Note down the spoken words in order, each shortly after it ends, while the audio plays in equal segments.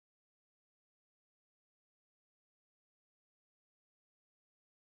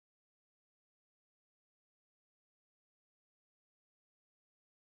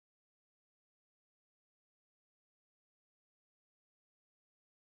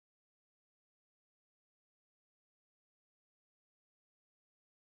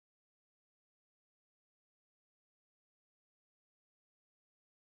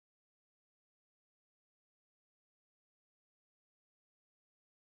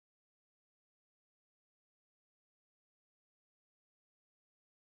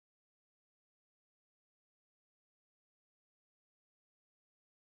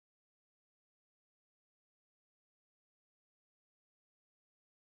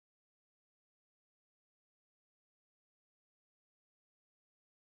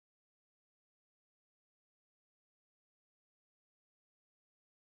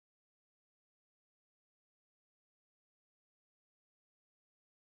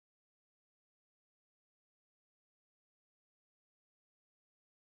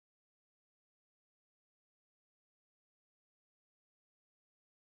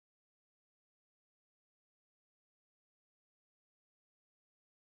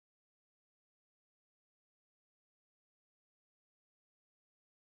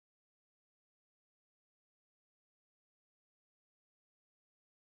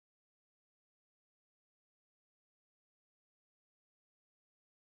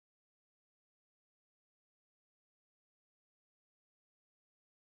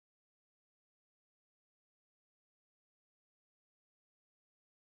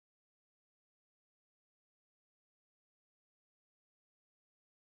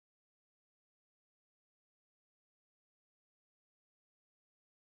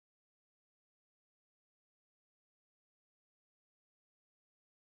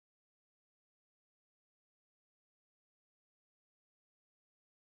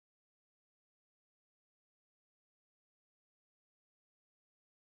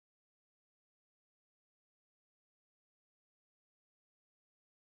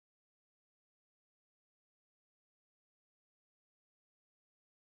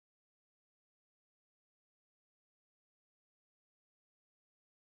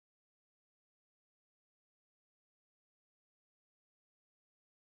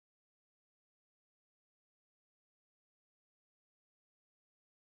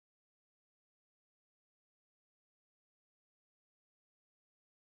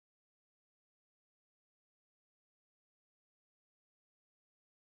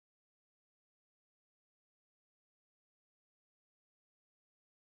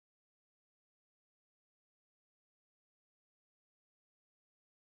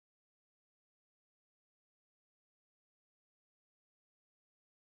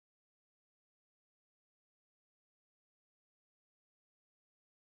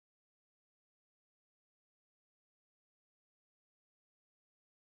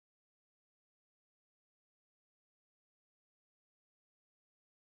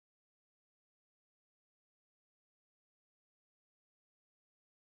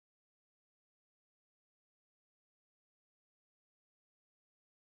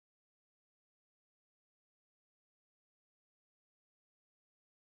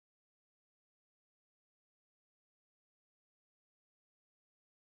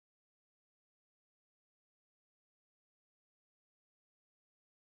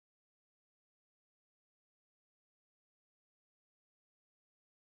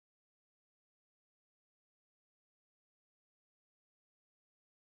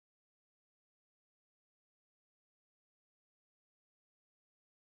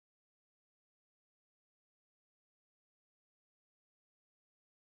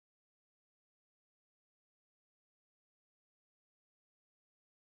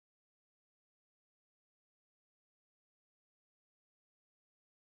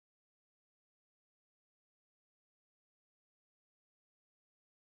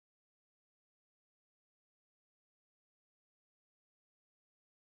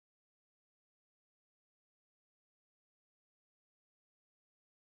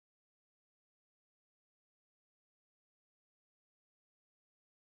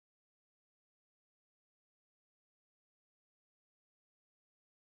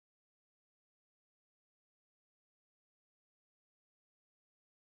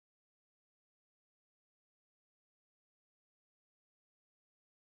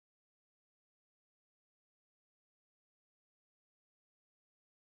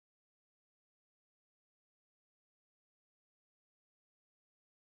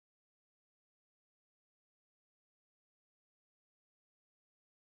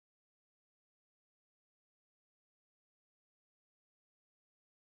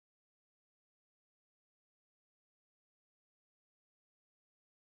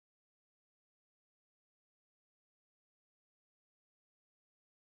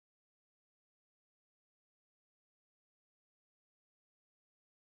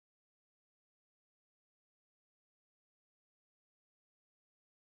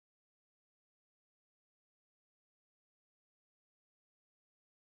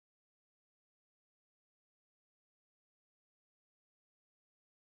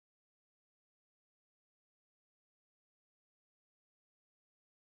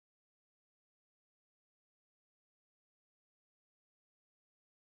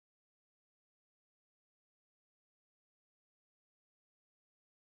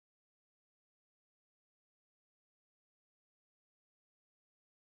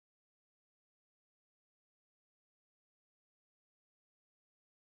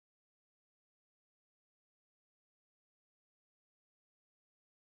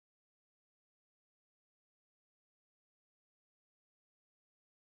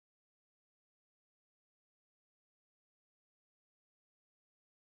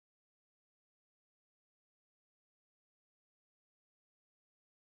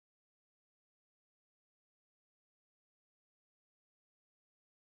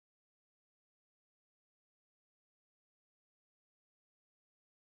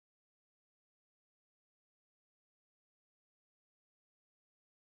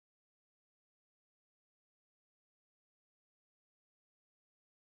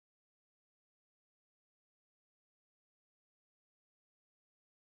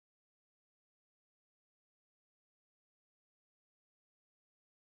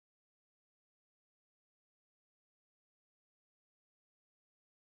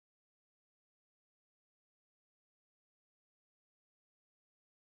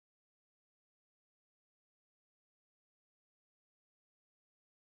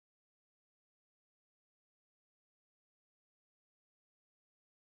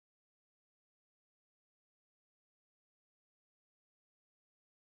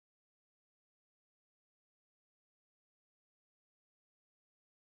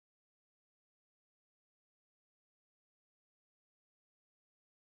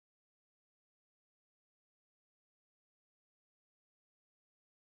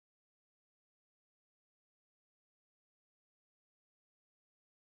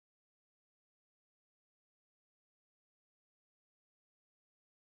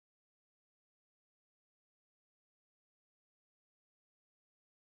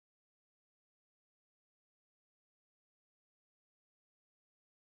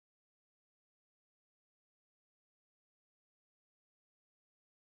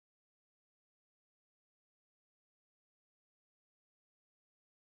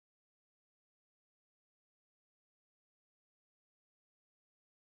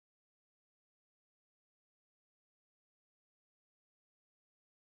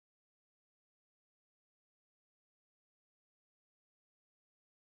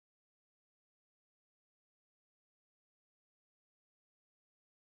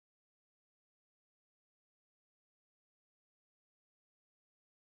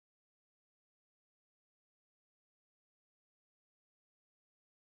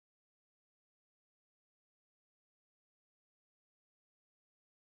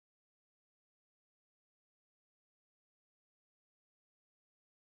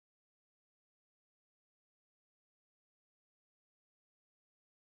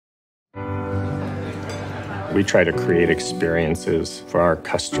We try to create experiences for our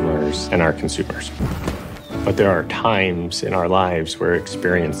customers and our consumers. But there are times in our lives where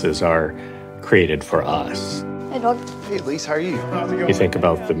experiences are created for us. Hey, dog. Hey, Elise, how are you? You think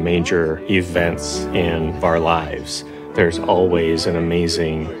about the major events in our lives, there's always an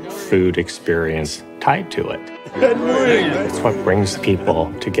amazing food experience tied to it. Good morning. It's what brings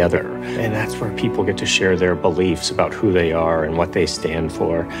people together. And that's where people get to share their beliefs about who they are and what they stand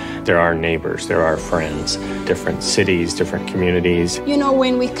for. There are neighbors, there are friends, different cities, different communities. You know,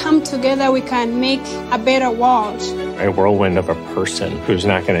 when we come together, we can make a better world. A whirlwind of a person who's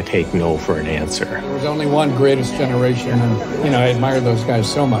not going to take no for an answer. There was only one greatest generation, and, I admire those guys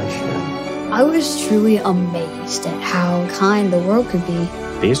so much. I was truly amazed at how kind the world could be.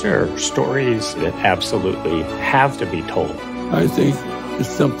 These are stories that absolutely have to be told. I think it's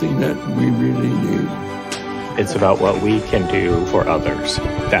something that we really need. It's about what we can do for others.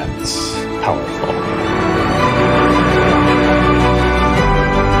 That's powerful.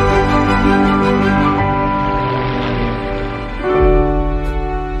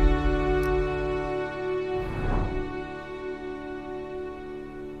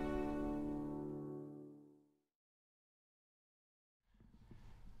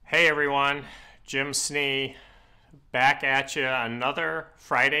 Hey everyone, Jim Snee back at you. Another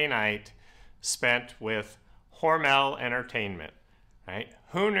Friday night spent with Hormel Entertainment, right?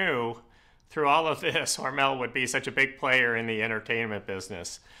 Who knew through all of this Hormel would be such a big player in the entertainment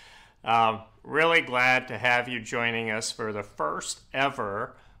business? Really glad to have you joining us for the first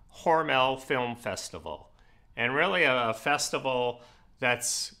ever Hormel Film Festival, and really a festival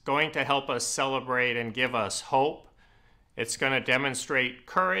that's going to help us celebrate and give us hope. It's going to demonstrate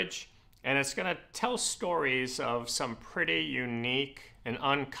courage, and it's going to tell stories of some pretty unique and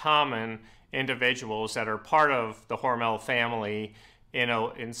uncommon individuals that are part of the Hormel family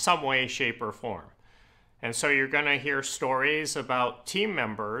in some way, shape, or form. And so you're going to hear stories about team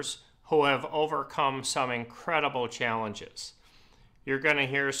members who have overcome some incredible challenges. You're going to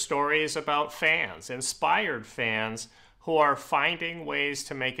hear stories about fans, inspired fans, who are finding ways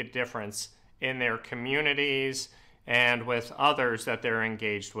to make a difference in their communities and with others that they're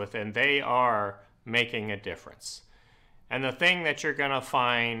engaged with, and they are making a difference. And the thing that you're going to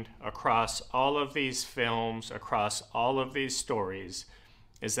find across all of these films, across all of these stories,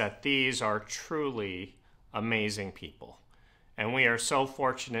 is that these are truly amazing people. And we are so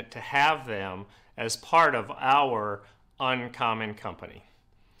fortunate to have them as part of our uncommon company.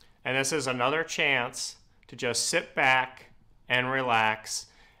 And this is another chance to just sit back and relax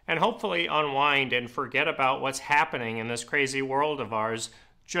and hopefully unwind and forget about what's happening in this crazy world of ours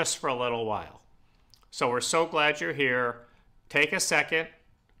just for a little while. So we're so glad you're here. Take a second,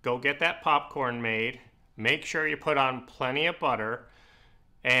 go get that popcorn made. Make sure you put on plenty of butter.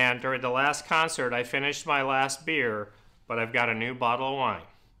 And during the last concert, I finished my last beer, but I've got a new bottle of wine.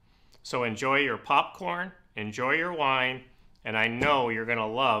 So enjoy your popcorn, enjoy your wine, and I know you're going to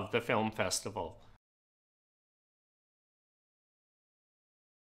love the film festival.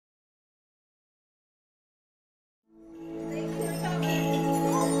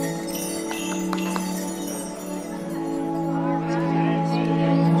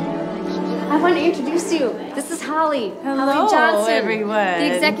 I want to introduce you. This is Holly. Hello, Holly Johnson, everyone.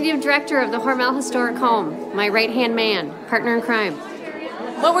 the Executive Director of the Hormel Historic Home, my right-hand man, partner in crime.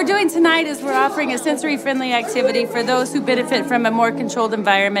 What we're doing tonight is we're offering a sensory-friendly activity for those who benefit from a more controlled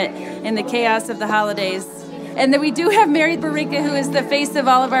environment in the chaos of the holidays. And then we do have Mary Barrica, who is the face of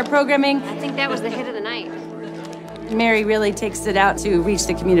all of our programming. I think that was the hit of the night. Mary really takes it out to reach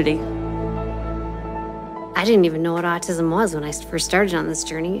the community. I didn't even know what autism was when I first started on this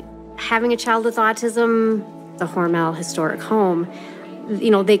journey. Having a child with autism, the Hormel Historic Home,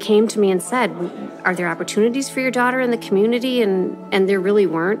 they came to me and said, are there opportunities for your daughter in the community? And there really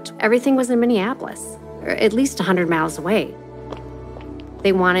weren't. Everything was in Minneapolis, or at least 100 miles away.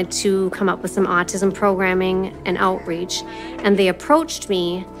 They wanted to come up with some autism programming and outreach, and they approached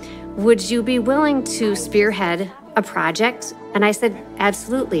me, would you be willing to spearhead a project? And I said,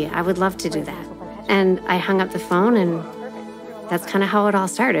 absolutely, I would love to do that. And I hung up the phone, and that's kind of how it all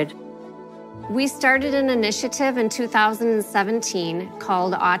started. We started an initiative in 2017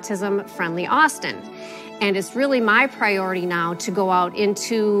 called Autism Friendly Austin. And it's really my priority now to go out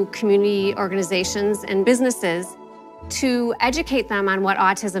into community organizations and businesses to educate them on what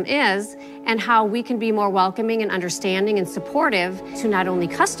autism is and how we can be more welcoming and understanding and supportive to not only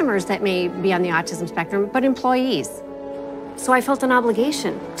customers that may be on the autism spectrum, but employees. So I felt an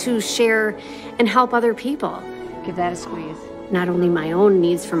obligation to share and help other people. Give that a squeeze. Not only my own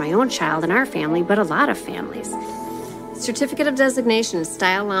needs for my own child and our family, but a lot of families. Certificate of Designation,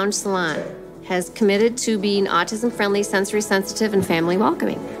 Style Lounge Salon. has committed to being autism-friendly, sensory-sensitive, and family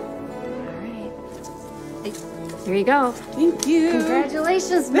welcoming. All right. Here you go. Thank you.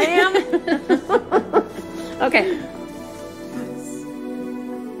 Congratulations, ma'am. Okay.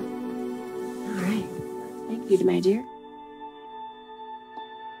 All right. Thank you, my dear.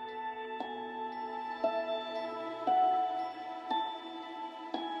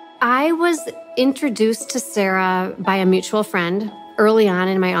 I was introduced to Sarah by a mutual friend early on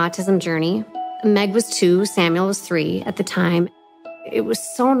in my autism journey. Meg was 2, Samuel was 3 at the time. It was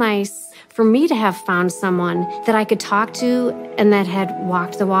so nice for me to have found someone that I could talk to and that had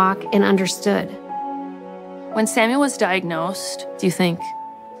walked the walk and understood. When Samuel was diagnosed, do you think,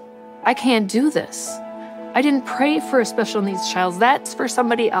 I can't do this? I didn't pray for a special needs child. That's for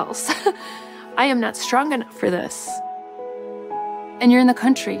somebody else. I am not strong enough for this. And you're in the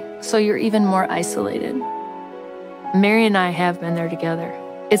country, so you're even more isolated. Mary and I have been there together.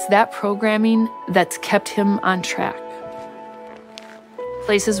 It's that programming that's kept him on track.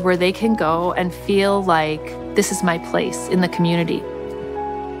 Places where they can go and feel like this is my place in the community.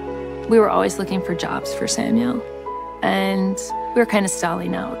 We were always looking for jobs for Samuel, and we were kind of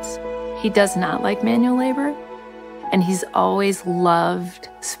stalling out. He does not like manual labor, and he's always loved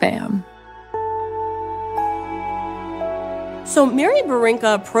Spam. So Mary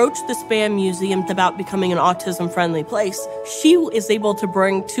Barinka approached the Spam Museum about becoming an autism-friendly place. She is able to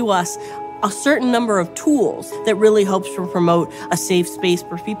bring to us a certain number of tools that really helps to promote a safe space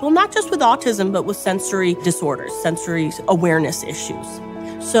for people, not just with autism, but with sensory disorders, sensory awareness issues.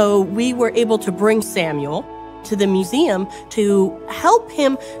 So we were able to bring Samuel to the museum to help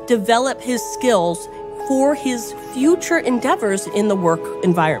him develop his skills for his future endeavors in the work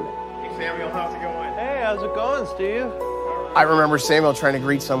environment. Hey, Samuel, how's it going? Hey, how's it going, Steve? I remember Samuel trying to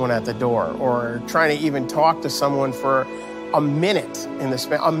greet someone at the door or trying to even talk to someone for a minute in the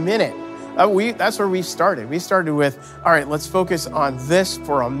span, a minute. That's where we started. We started with, all right, let's focus on this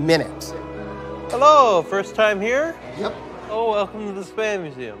for a minute. Hello, first time here? Yep. Oh, welcome to the Spam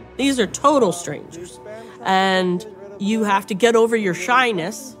Museum. These are total strangers, and you have to get over your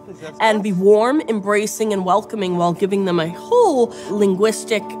shyness and be warm, embracing, and welcoming while giving them a whole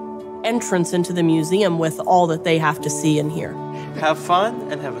linguistic entrance into the museum with all that they have to see and hear. Have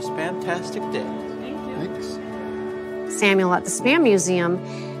fun and have a spamtastic day. Thanks. Samuel at the Spam Museum,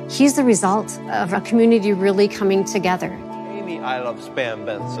 he's the result of a community really coming together. Amy, I love Spam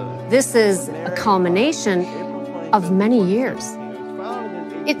Benson. This is a culmination of many years.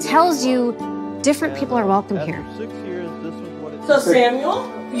 It tells you different people are welcome here. After 6 years, this is what it's... So Samuel,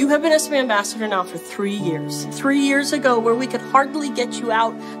 you have been a Spam ambassador now for 3 years. 3 years ago, where we could hardly get you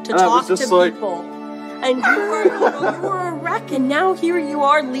out to talk to people. And you were a wreck, and now here you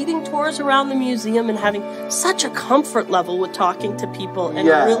are leading tours around the museum and having such a comfort level with talking to people and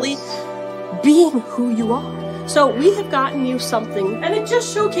really being who you are. So we have gotten you something, and it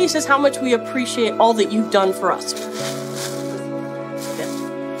just showcases how much we appreciate all that you've done for us.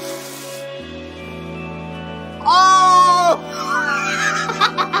 Oh!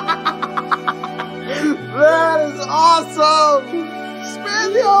 That is awesome!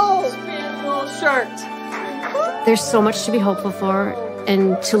 Spaniel! Spaniel shirt. There's so much to be hopeful for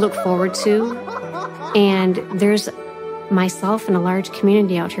and to look forward to. And there's myself and a large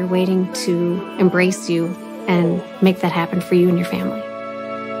community out here waiting to embrace you and make that happen for you and your family.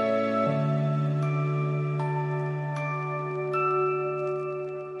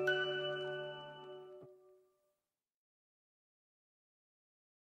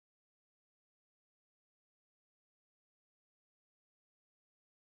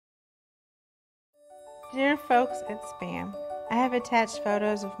 Dear folks at Spam, I have attached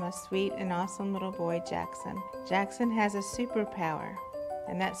photos of my sweet and awesome little boy, Jackson. Jackson has a superpower,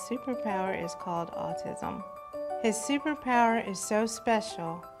 and that superpower is called autism. His superpower is so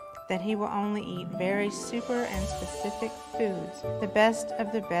special that he will only eat very super and specific foods. The best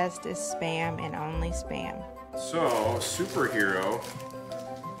of the best is Spam and only Spam. So, superhero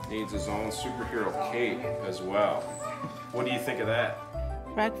needs his own superhero cake as well. What do you think of that?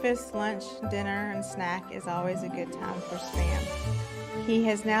 Breakfast, lunch, dinner, and snack is always a good time for Spam. He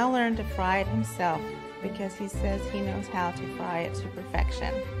has now learned to fry it himself because he says he knows how to fry it to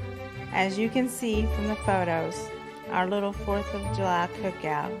perfection. As you can see from the photos, our little 4th of July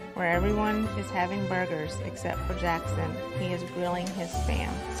cookout, where everyone is having burgers except for Jackson, he is grilling his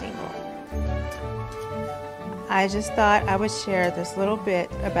Spam single. I just thought I would share this little bit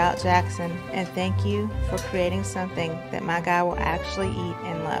about Jackson and thank you for creating something that my guy will actually eat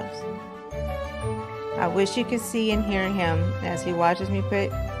and loves. I wish you could see and hear him as he watches me put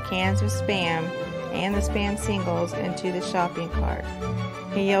cans of Spam and the Spam singles into the shopping cart.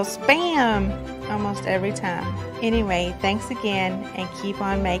 He yells "Spam!" almost every time. Anyway, thanks again and keep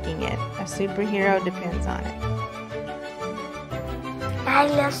on making it. A superhero depends on it. I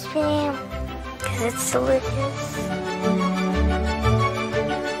love Spam because it's delicious.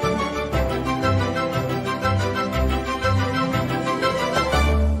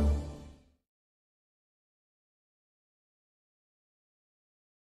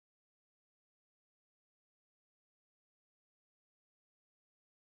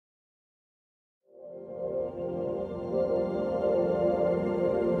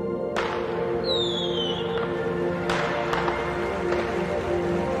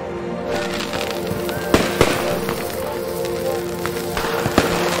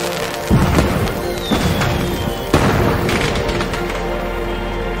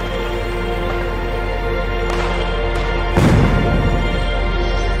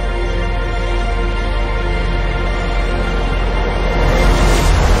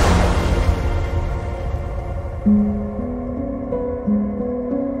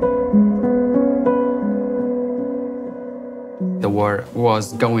 The war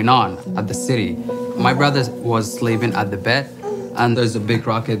was going on at the city. My brother was sleeping at the bed, and there's a big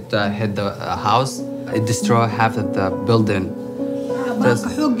rocket hit the house. It destroyed half of the building.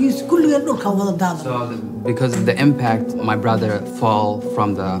 Because of the impact, my brother fell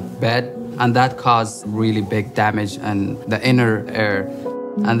from the bed, and that caused really big damage in the inner ear,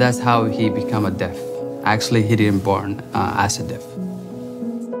 and that's how he became a deaf. Actually, he didn't born as a deaf.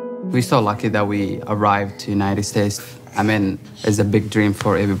 We're so lucky that we arrived to United States. I mean, it's a big dream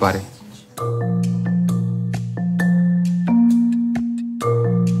for everybody.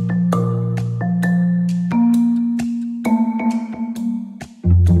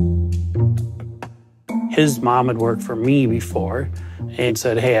 His mom had worked for me before and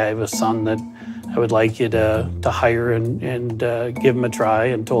said, hey, I have a son that I would like you to hire and give him a try,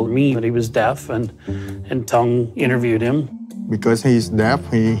 and told me that he was deaf, and Tung interviewed him. Because he's deaf,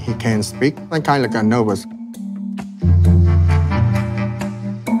 he can't speak. I kind of got nervous.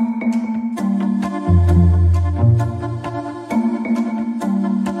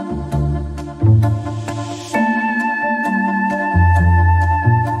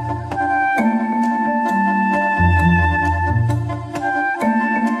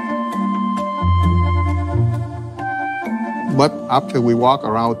 But after we walk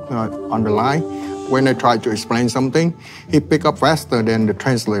around on the line, when I try to explain something, he pick up faster than the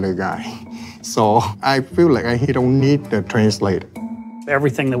translator guy. So I feel like he don't need the translator.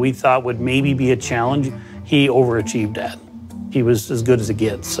 Everything that we thought would maybe be a challenge, he overachieved at. He was as good as it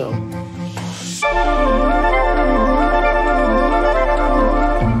gets, so.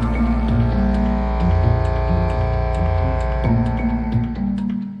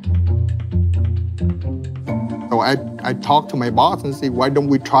 So I talked to my boss and said, why don't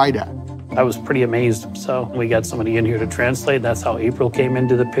we try that? I was pretty amazed. So we got somebody in here to translate. That's how April came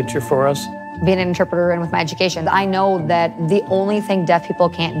into the picture for us. Being an interpreter and with my education, I know that the only thing deaf people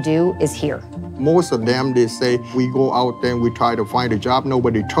can't do is hear. Most of them, they say, we go out there and we try to find a job,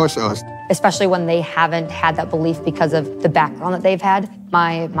 nobody trusts us. Especially when they haven't had that belief because of the background that they've had.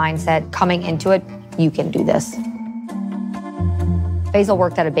 My mindset coming into it, you can do this. Basil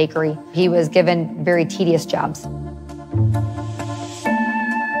worked at a bakery. He was given very tedious jobs.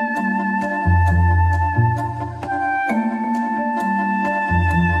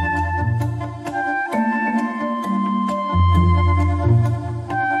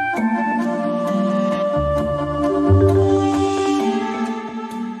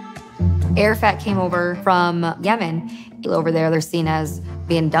 Arafat came over from Yemen. Over there, they're seen as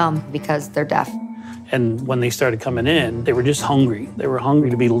being dumb because they're deaf. And when they started coming in, they were just hungry. They were hungry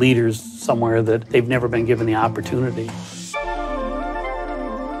to be leaders somewhere that they've never been given the opportunity.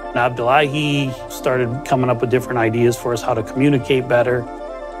 And Abdullah, he started coming up with different ideas for us how to communicate better.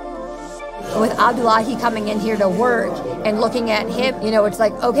 With Abdullahi coming in here to work and looking at him, you know, it's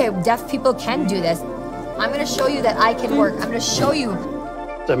like, okay, deaf people can do this. I'm going to show you that I can work. I'm going to show you.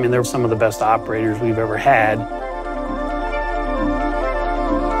 I mean, they're some of the best operators we've ever had.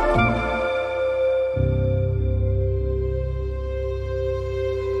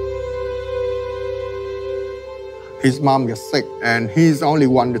 His mom gets sick, and he's the only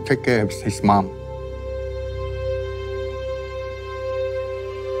one to take care of his mom.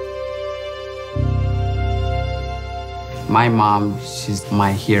 My mom, she's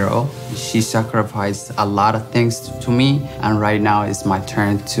my hero. She sacrificed a lot of things to me, and right now it's my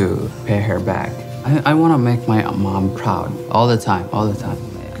turn to pay her back. I want to make my mom proud all the time, all the time.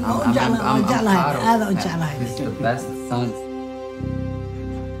 I'm proud of her. He's the best son.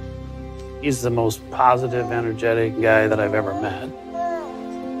 He's the most positive, energetic guy that I've ever met,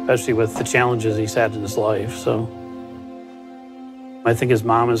 especially with the challenges he's had in his life. So I think his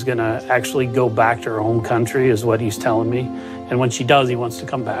mom is going to actually go back to her home country, is what he's telling me. And when she does, he wants to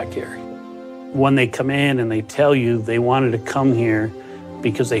come back here. When they come in and they tell you they wanted to come here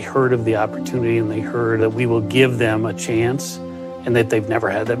because they heard of the opportunity and they heard that we will give them a chance and that they've never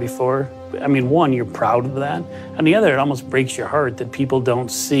had that before. I mean, one, you're proud of that. On the other, it almost breaks your heart that people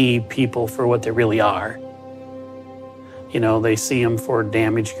don't see people for what they really are. You know, they see them for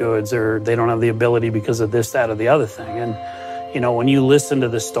damaged goods, or they don't have the ability because of this, that, or the other thing. And, you know, when you listen to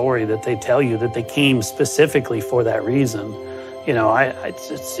the story that they tell you that they came specifically for that reason, you know,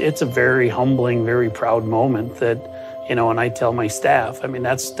 it's a very humbling, very proud moment that, you know, and I tell my staff, I mean,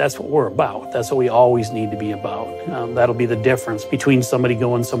 that's what we're about. That's what we always need to be about. That'll be the difference between somebody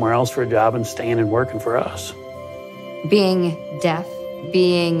going somewhere else for a job and staying and working for us. Being deaf,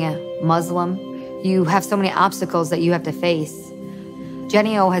 being Muslim, you have so many obstacles that you have to face.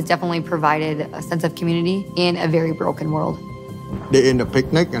 Jenny O has definitely provided a sense of community in a very broken world. They're in the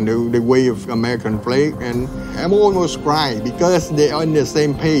picnic and they wave American flag, and I'm almost crying because they're on the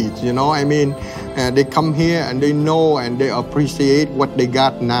same page, you know. I mean, they come here and they know and they appreciate what they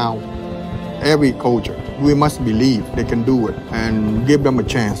got now. Every culture, we must believe they can do it and give them a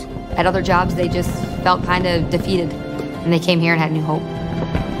chance. At other jobs, they just felt kind of defeated, and they came here and had new hope.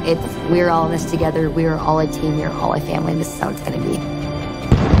 We're all in this together. We're all a team. We're all a family, and this is how it's going to be.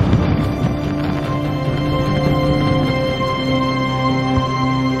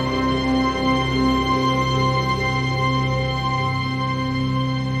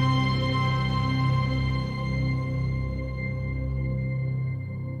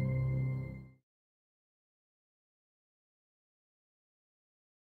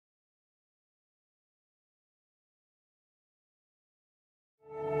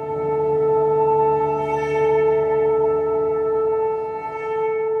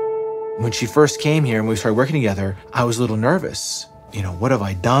 When she first came here and we started working together, I was a little nervous. You know, what have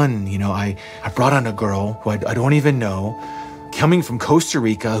I done? You know, I brought on a girl who I don't even know, coming from Costa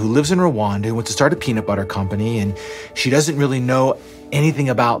Rica, who lives in Rwanda, who wants to start a peanut butter company, and she doesn't really know anything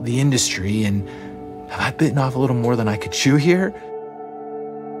about the industry. And have I bitten off a little more than I could chew here?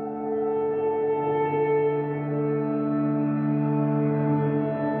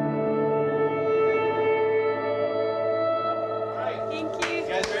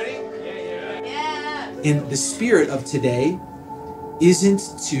 And the spirit of today isn't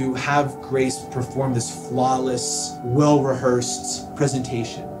to have Grace perform this flawless, well-rehearsed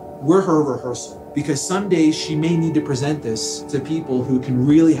presentation. We're her rehearsal, because someday she may need to present this to people who can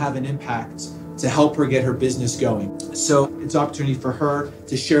really have an impact to help her get her business going. So it's an opportunity for her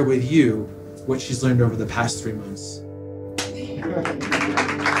to share with you what she's learned over the past 3 months.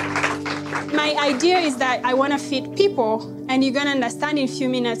 My idea is that I want to feed people, and you're going to understand in a few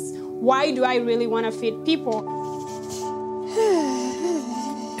minutes why do I really want to feed people.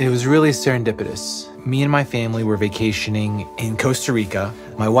 It was really serendipitous. Me and my family were vacationing in Costa Rica.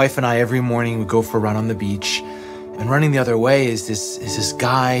 My wife and I every morning would go for a run on the beach. And running the other way is this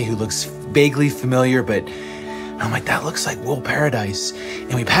guy who looks vaguely familiar, but I'm like, that looks like Will Paradise.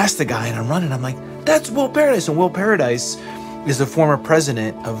 And we passed the guy and I'm running, I'm like, that's Will Paradise. And Will Paradise is the former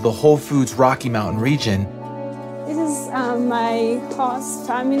president of the Whole Foods Rocky Mountain region. This is my host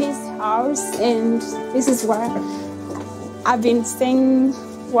family's house, and this is where I've been staying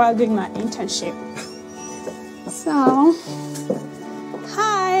while doing my internship. So,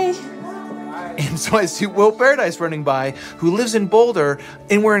 hi. And so I see Will Paradise running by, who lives in Boulder,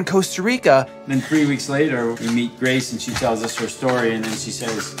 and we're in Costa Rica. And then 3 weeks later, we meet Grace, and she tells us her story, and then she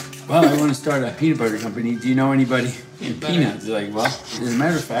says, well, I want to start a peanut butter company. Do you know anybody in peanuts? Like, well, as a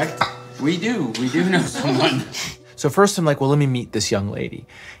matter of fact, we do. We do know someone. So first I'm like, well, let me meet this young lady.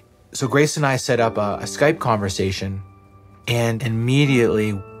 So Grace and I set up a Skype conversation, and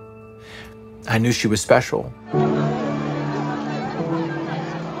immediately I knew she was special.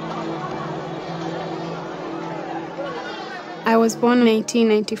 I was born in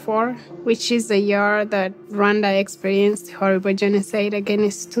 1894, which is the year that Rwanda experienced horrible genocide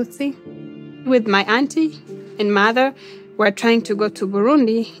against Tutsi. With my auntie and mother, we're trying to go to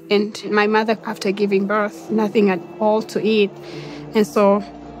Burundi, and my mother, after giving birth, nothing at all to eat, and so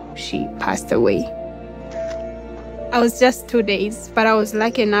she passed away. I was just 2 days, but I was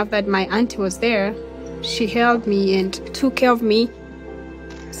lucky enough that my auntie was there. She held me and took care of me.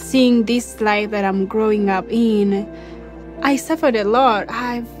 Seeing this life that I'm growing up in, I suffered a lot.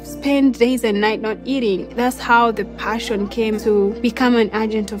 I've spent days and nights not eating. That's how the passion came to become an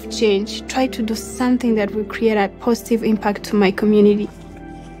agent of change, try to do something that will create a positive impact to my community.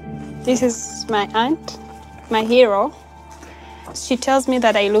 This is my aunt, my hero. She tells me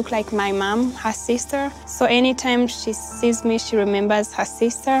that I look like my mom, her sister. So anytime she sees me, she remembers her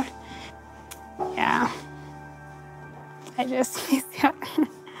sister. Yeah, I just miss her.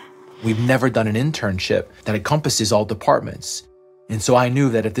 We've never done an internship that encompasses all departments. And so I knew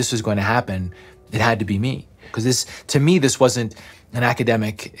that if this was going to happen, it had to be me. Because to me, this wasn't an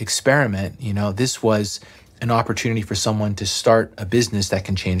academic experiment. You know, this was an opportunity for someone to start a business that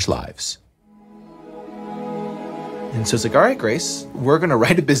can change lives. And so it's like, all right, Grace, we're going to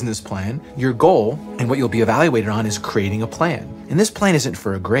write a business plan. Your goal and what you'll be evaluated on is creating a plan. And this plan isn't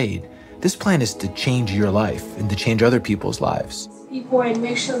for a grade. This plan is to change your life and to change other people's lives. People and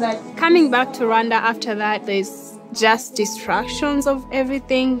make sure that coming back to Rwanda after that, there's just distractions of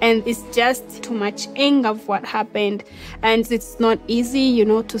everything, and it's just too much anger of what happened. And it's not easy, you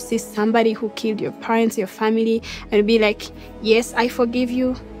know, to see somebody who killed your parents, your family, and be like, yes, I forgive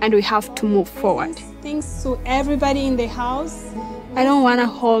you, and we have to move forward. Thanks to everybody in the house. I don't want to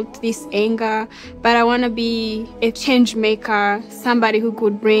hold this anger, but I want to be a change maker, somebody who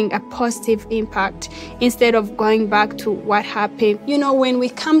could bring a positive impact instead of going back to what happened. You know, when we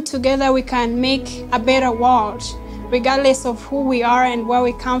come together, we can make a better world, regardless of who we are and where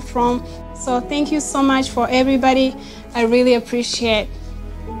we come from. So thank you so much for everybody. I really appreciate it.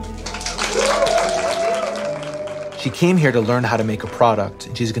 She came here to learn how to make a product,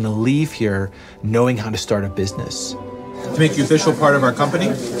 and she's going to leave here knowing how to start a business. To make you official part of our company,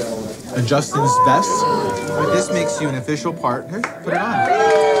 and Justin's vest. This makes you an official part. Here, put it on.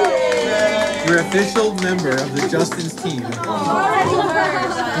 You're an official member of the Justin's team. That's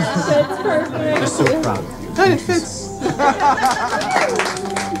perfect. I'm so proud of you. It fits.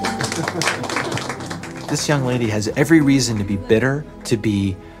 This young lady has every reason to be bitter, to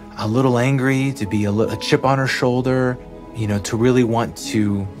be a little angry, to be a chip on her shoulder, you know, to really want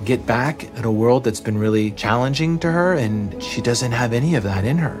to get back at a world that's been really challenging to her, and she doesn't have any of that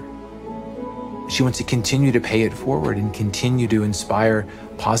in her. She wants to continue to pay it forward and continue to inspire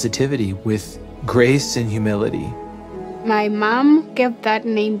positivity with grace and humility. My mom gave that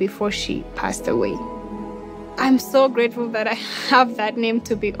name before she passed away. I'm so grateful that I have that name,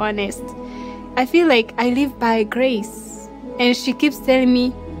 to be honest. I feel like I live by grace, and she keeps telling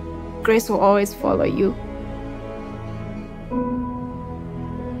me, grace will always follow you.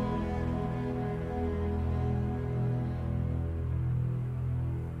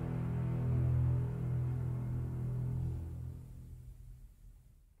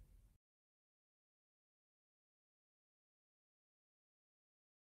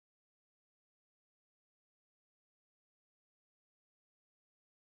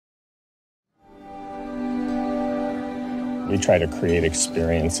 We try to create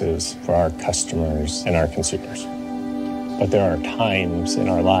experiences for our customers and our consumers. But there are times in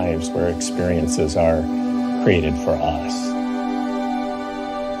our lives where experiences are created for us.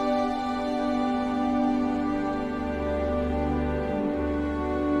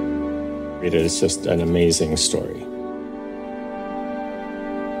 It is just an amazing story.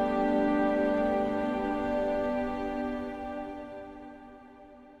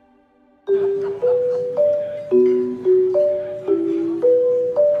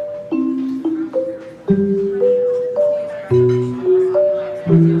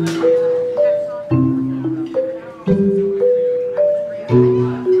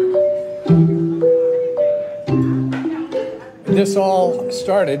 This all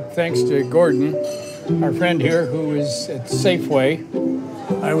started thanks to Gordon, our friend here, who is at Safeway.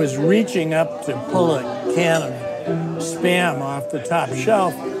 I was reaching up to pull a can of Spam off the top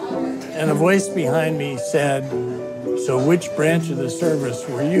shelf, and a voice behind me said, "So which branch of the service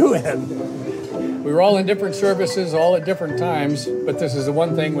were you in?" We were all in different services, all at different times, but this is the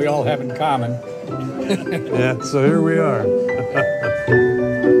one thing we all have in common. Yeah, so here we are.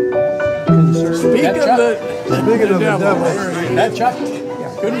 Speaking of the devil. That Chuck?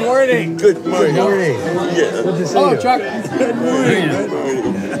 Good morning. Good morning. Yeah. Good to see Hello, you. Chuck. Good morning.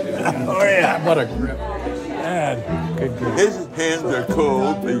 Oh, yeah. What a grip. Man, good grip. His hands are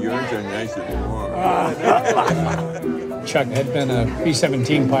cold, but yours are nice and warm. Chuck had been a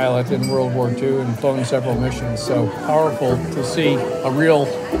B-17 pilot in World War II and flown several missions, so powerful to see a real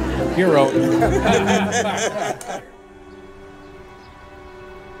hero.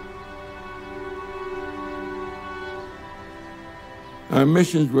 Our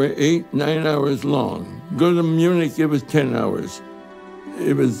missions were 8-9 hours long. Go to Munich, it was 10 hours.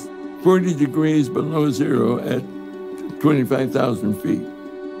 It was 40 degrees below zero at 25,000 feet.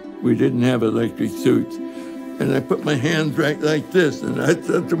 We didn't have electric suits. And I put my hands right like this, and that's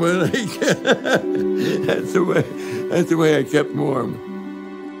the way that's the way I kept warm.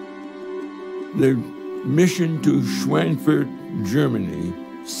 the mission to Schweinfurt, Germany,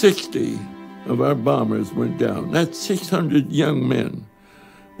 60 of our bombers went down. That's 600 young men.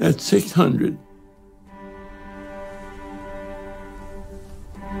 That's 600.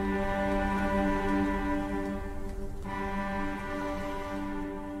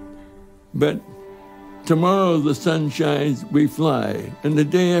 But tomorrow the sun shines, we fly. And the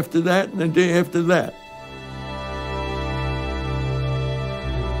day after that, and the day after that.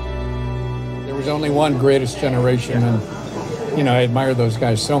 There was only one greatest generation, and, you know, I admire those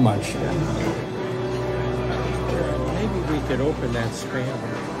guys so much. Maybe we could open that spam.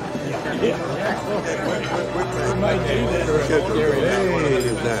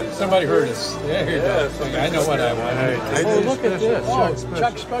 Somebody heard us. There you go. I know what I want. Oh, look at this. Oh,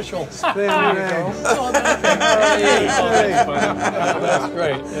 Chuck Special. There you go. Oh, that's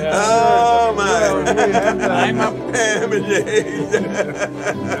great. Yeah. Oh, my. I'm a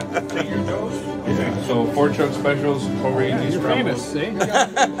So 4 Chuck Specials over 80s. You're famous, see?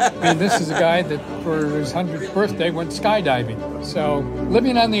 And this is a guy that for his 100th birthday went skydiving. So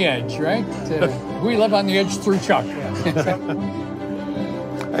living on the edge, right? We live on the edge through Chuck.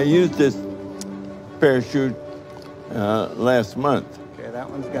 I used this parachute last month. Okay, that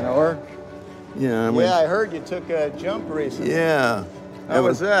one's gonna work. Yeah, I heard you took a jump recently. Yeah. How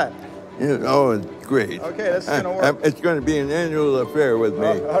was that? Oh, it's great. Okay, that's gonna work. It's going to be an annual affair with me.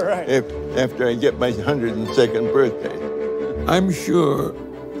 Oh, all right. After I get my 102nd birthday. I'm sure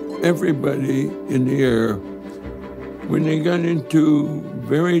everybody in the air, when they got into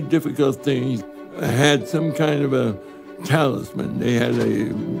very difficult things, had some kind of a talisman. They had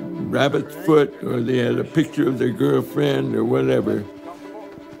a rabbit's foot, or they had a picture of their girlfriend, or whatever.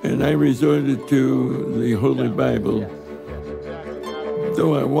 And I resorted to the Holy Bible.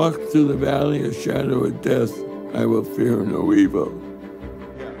 Though I walk through the valley of shadow of death, I will fear no evil.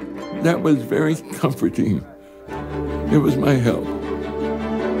 That was very comforting. It was my help.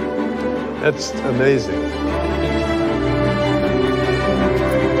 That's amazing.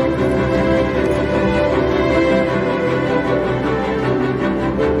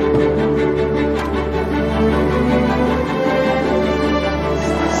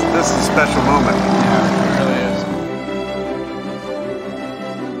 This is a special moment. Yeah, it really is.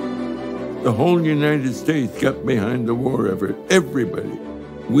 The whole United States got behind the war effort. Everybody.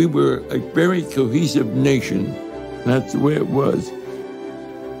 We were a very cohesive nation. That's the way it was.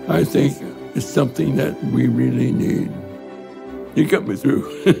 I think it's something that we really need. You got me through.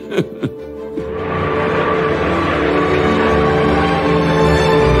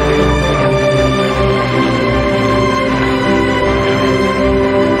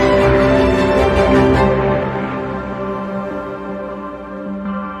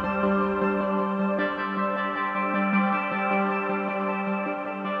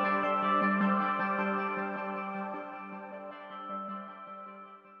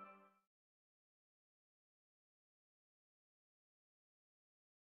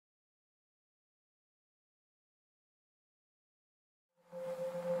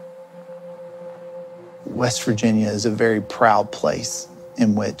 West Virginia is a very proud place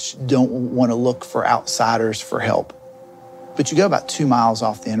in which don't want to look for outsiders for help. But you go about 2 miles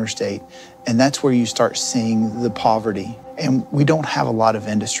off the interstate, and that's where you start seeing the poverty. And we don't have a lot of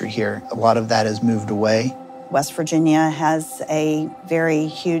industry here. A lot of that has moved away. West Virginia has a very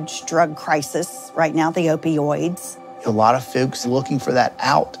huge drug crisis right now, the opioids. A lot of folks looking for that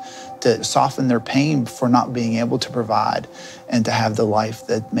out to soften their pain for not being able to provide and to have the life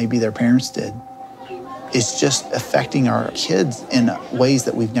that maybe their parents did. It's just affecting our kids in ways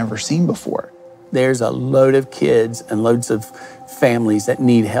that we've never seen before. There's a load of kids and loads of families that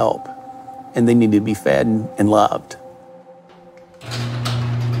need help, and they need to be fed and loved.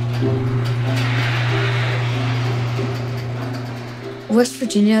 West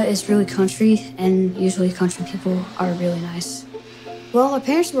Virginia is really country, and usually country people are really nice. Well, my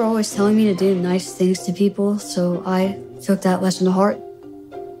parents were always telling me to do nice things to people, so I took that lesson to heart.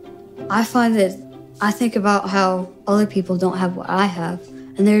 I find that I think about how other people don't have what I have,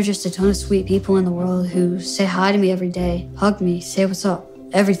 and there are just a ton of sweet people in the world who say hi to me every day, hug me, say what's up,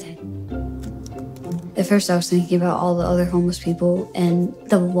 everything. At first I was thinking about all the other homeless people and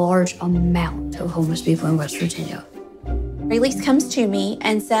the large amount of homeless people in West Virginia. Elise comes to me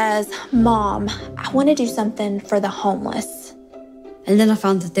and says, "Mom, I want to do something for the homeless." And then I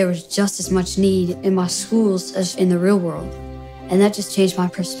found that there was just as much need in my schools as in the real world. And that just changed my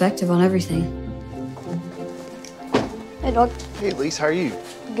perspective on everything. Hey, dog. Hey, Elise, how are you?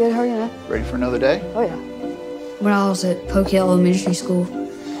 Good, how are you, man? Ready for another day? Oh, yeah. When I was at Poke Elementary School,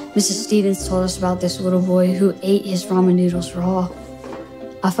 Mrs. Stevens told us about this little boy who ate his ramen noodles raw.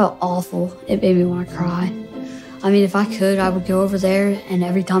 I felt awful. It made me want to cry. I mean, if I could, I would go over there, and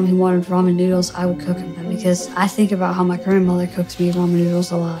every time he wanted ramen noodles, I would cook him them, because I think about how my grandmother cooks me ramen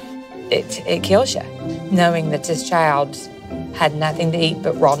noodles a lot. It kills you, knowing that this child had nothing to eat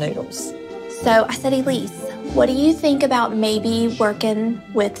but raw noodles. So I said, Elise, what do you think about maybe working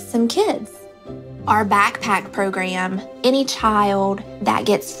with some kids? Our backpack program, any child that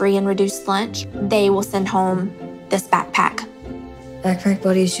gets free and reduced lunch, they will send home this backpack. Backpack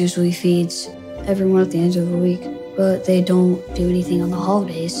Buddies usually feeds everyone at the end of the week, but they don't do anything on the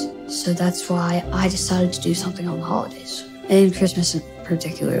holidays. So that's why I decided to do something on the holidays, and Christmas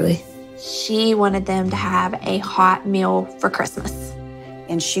particularly. She wanted them to have a hot meal for Christmas.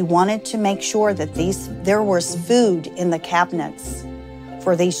 And she wanted to make sure that there was food in the cabinets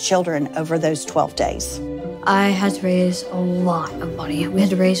for these children over those 12 days. I had to raise a lot of money. We had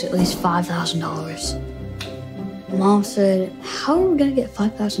to raise at least $5,000. Mom said, how are we gonna get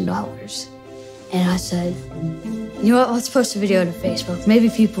 $5,000? And I said, you know what, let's post a video to Facebook. Maybe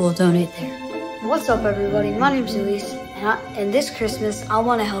people will donate there. What's up, everybody? My name's Elise, and this Christmas, I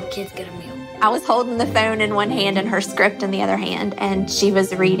want to help kids get a meal. I was holding the phone in one hand and her script in the other hand, and she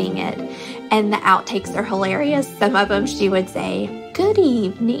was reading it. And the outtakes are hilarious. Some of them she would say, good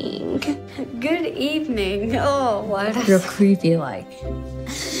evening. Good evening. Oh, what? Real creepy, like.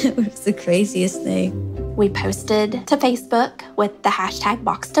 It was the craziest thing. We posted to Facebook with the hashtag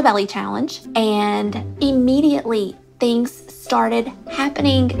Box to Belly Challenge, and immediately things started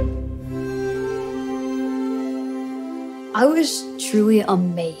happening. I was truly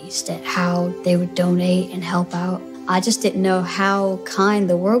amazed at how they would donate and help out. I just didn't know how kind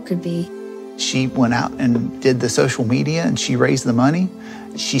the world could be. She went out and did the social media, and she raised the money.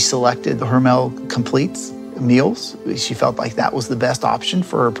 She selected the Hormel Completes meals. She felt like that was the best option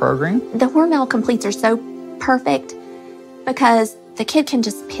for her program. The Hormel Completes are so perfect because the kid can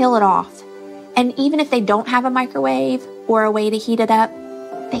just peel it off. And even if they don't have a microwave or a way to heat it up,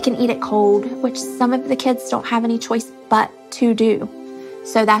 they can eat it cold, which some of the kids don't have any choice but to do.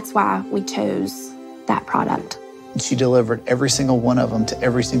 So that's why we chose that product. She delivered every single one of them to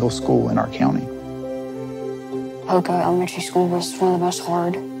every single school in our county. Poca Elementary School was one of the most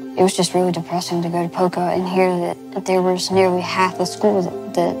hard. It was just really depressing to go to Poca and hear that there was nearly half the school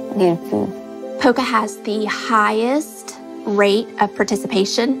that needed food. Poca has the highest rate of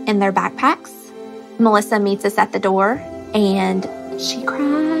participation in their backpacks. Melissa meets us at the door, and she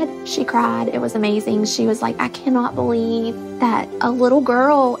cried. She cried. It was amazing. She was like, I cannot believe that a little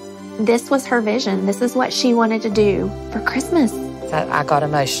girl, this was her vision. This is what she wanted to do for Christmas. I got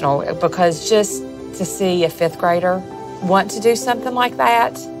emotional because just to see a 5th grader want to do something like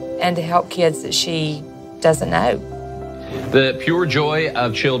that and to help kids that she doesn't know. The pure joy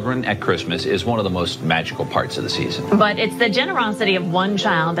of children at Christmas is one of the most magical parts of the season. But it's the generosity of one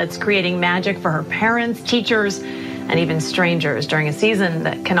child that's creating magic for her parents, teachers, and even strangers during a season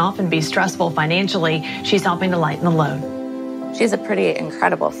that can often be stressful financially. She's helping to lighten the load. She's a pretty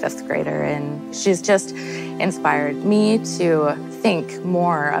incredible 5th grader, and she's just inspired me to think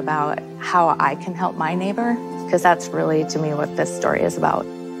more about how I can help my neighbor, because that's really, to me, what this story is about.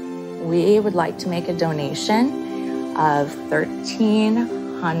 We would like to make a donation of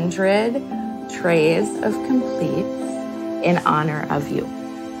 1,300 trays of completes in honor of you.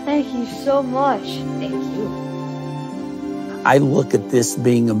 Thank you so much. Thank you. I look at this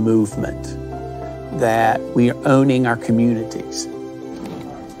being a movement, that we are owning our communities.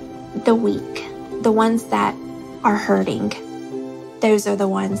 The weak, the ones that are hurting, those are the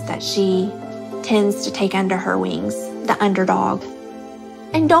ones that she tends to take under her wings, the underdog.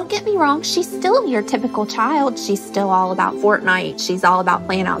 And don't get me wrong, she's still your typical child. She's still all about Fortnite. She's all about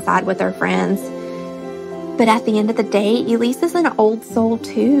playing outside with her friends. But at the end of the day, Elise is an old soul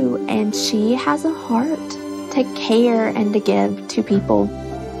too, and she has a heart to care and to give to people.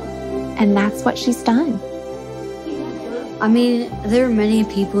 And that's what she's done. I mean, there are many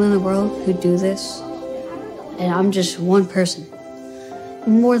people in the world who do this, and I'm just one person.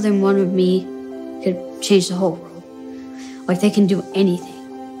 More than one of me could change the whole world. Like, they can do anything.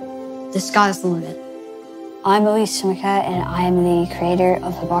 The sky's the limit. I'm Elise Simica, and I am the creator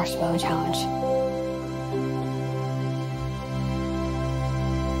of the Box to Belly Challenge.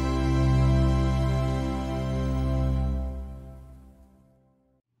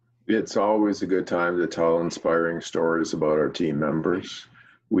 It's always a good time to tell inspiring stories about our team members.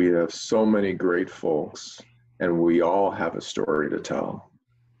 We have so many great folks, and we all have a story to tell.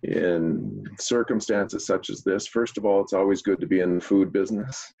 In circumstances such as this, first of all, it's always good to be in the food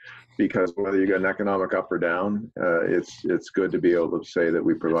business, because whether you got an economic up or down, it's good to be able to say that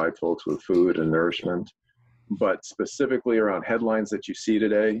we provide folks with food and nourishment. but specifically around headlines that you see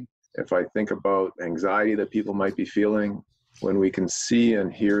today, if I think about anxiety that people might be feeling, when we can see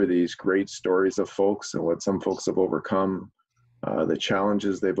and hear these great stories of folks and what some folks have overcome, the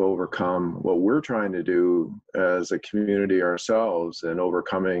challenges they've overcome, what we're trying to do as a community ourselves in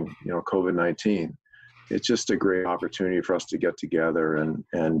overcoming, COVID-19, it's just a great opportunity for us to get together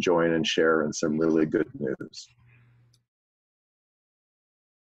and join and share in some really good news.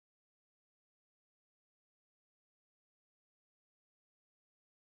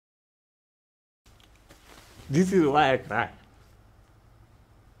 This is why I cry.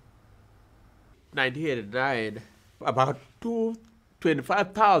 1989, about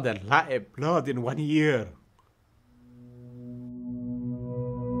 25,000 lives lost in 1 year.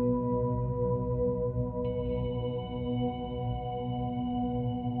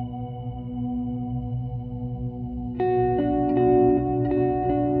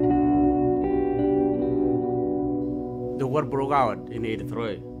 The war broke out in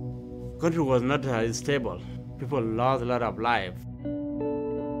 83. Country was not stable. People lost a lot of life.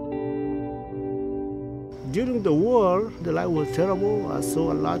 During the war, the life was terrible. I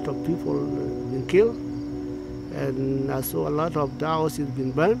saw a lot of people being killed, and I saw a lot of houses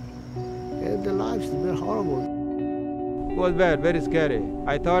being burned, and the life is very horrible. It was bad, very scary.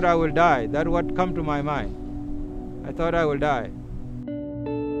 I thought I will die. That's what come to my mind. I thought I will die.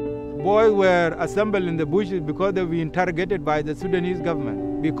 Boys were assembled in the bushes because they were interrogated by the Sudanese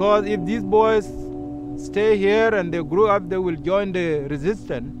government. Because if these boys stay here and they grow up, they will join the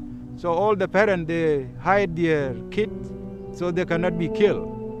resistance. So all the parents, they hide their kids so they cannot be killed.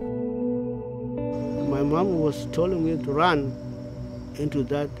 My mom was telling me to run into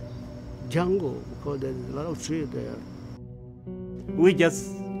that jungle because there's a lot of trees there. We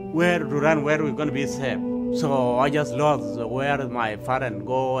just where to run, where we're going to be safe. So I just lost where my parents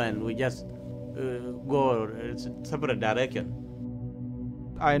go, and we just go a separate direction.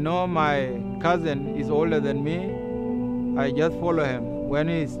 I know my cousin is older than me. I just follow him. When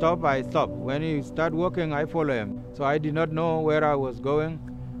he stop, I stop. When he start working, I follow him. So I did not know where I was going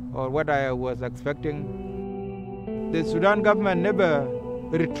or what I was expecting. The Sudan government never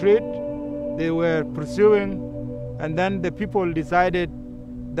retreat. They were pursuing, and then the people decided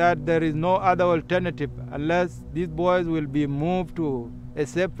that there is no other alternative unless these boys will be moved to a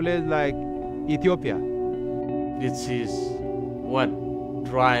safe place like Ethiopia. This is what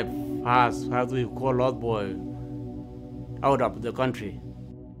drive us, how do we call lost boy, out of the country.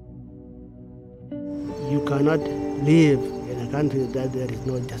 You cannot live in a country that there is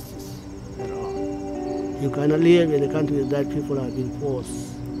no justice at all. You cannot live in a country that people are being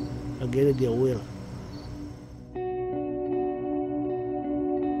forced against their will.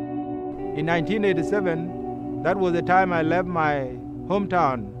 In 1987, that was the time I left my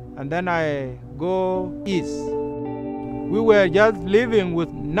hometown, and then I go east. We were just living with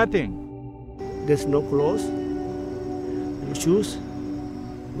nothing. There's no clothes, no shoes,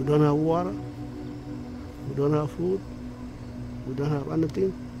 we don't have water, we don't have food, we don't have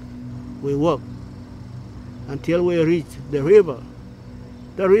anything. We walk until we reach the river.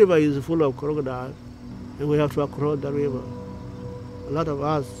 The river is full of crocodiles, and we have to cross the river. A lot of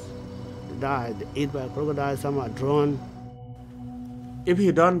us died, eaten by crocodiles, some are drowned. If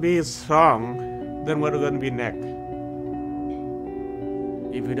you don't be strong, then we're going to be next.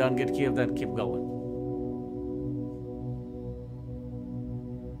 If you don't get killed, then keep going.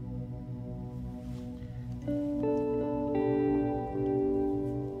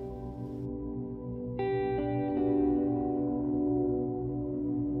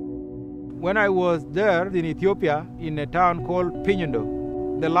 When I was there in Ethiopia, in a town called Pinyundo,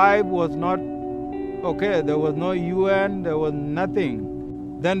 the life was not okay. There was no UN, there was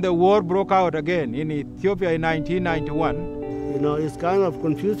nothing. Then the war broke out again in Ethiopia in 1991. You know, it's kind of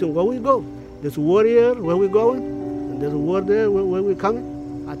confusing where we go. There's a war here, where we going, and there's a war there, where we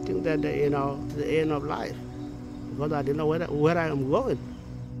coming. I think that, the end of life, because I didn't know where I am going.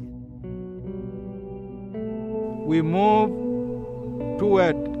 We moved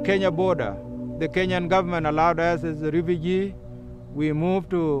toward Kenya border. The Kenyan government allowed us as a refugee. We moved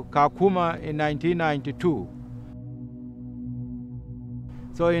to Kakuma in 1992.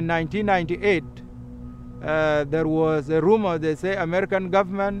 So in 1998, there was a rumor, they say American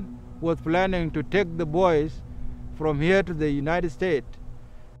government was planning to take the boys from here to the United States.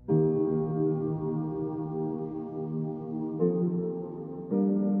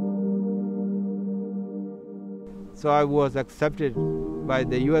 So I was accepted by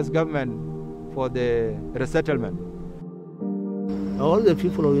the U.S. government for the resettlement. All the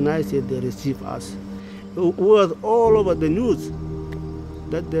people of the United States, they receive us. It was all over the news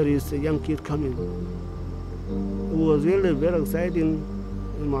that there is a young kid coming It was really very exciting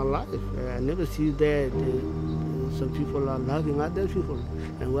in my life. I never see that some people are laughing at their people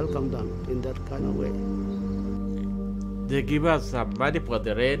and welcome them in that kind of way. They give us some money for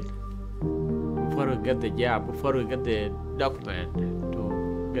the rent before we get the job, before we get the document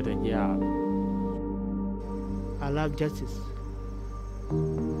to get a job. I love justice.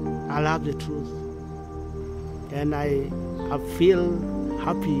 I love the truth. And I feel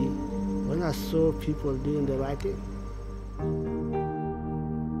happy when I saw people doing the right thing.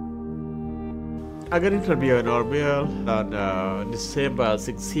 I got interviewed in Hormel on December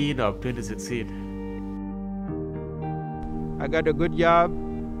 16 of 2016. I got a good job,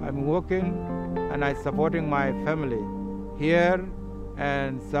 I'm working, and I'm supporting my family here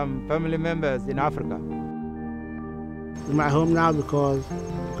and some family members in Africa. In my home now because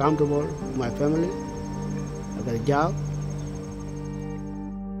I'm comfortable with my family. I got a job.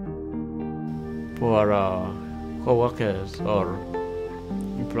 For co-workers or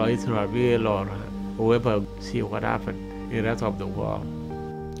employees in Hormel or whoever see what happened in the rest of the world.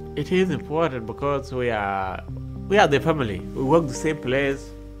 It is important because we are the family. We work the same place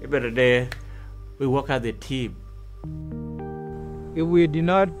every day. We work as a team. If we did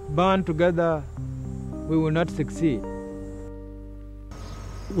not band together, we will not succeed.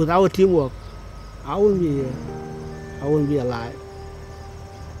 Without teamwork, I wouldn't be here. I wouldn't be alive.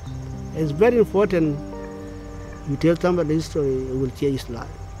 It's very important you tell somebody this story, it will change his life.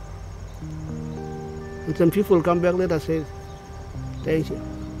 And some people come back later and say, thank you.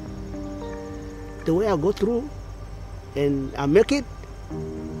 The way I go through and I make it,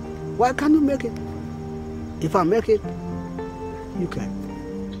 why can't you make it? If I make it, you can.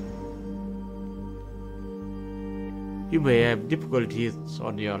 You may have difficulties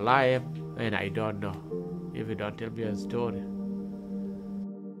on your life, and I don't know if you don't tell me a story.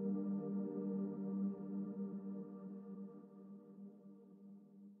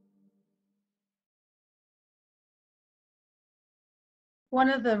 One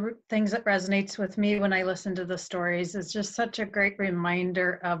of the things that resonates with me when I listen to the stories is just such a great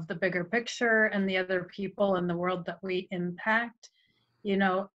reminder of the bigger picture and the other people in the world that we impact. You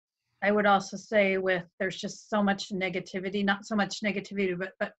know, I would also say there's just so much negativity, not so much negativity,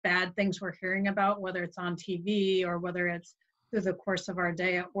 but bad things we're hearing about, whether it's on TV or whether it's through the course of our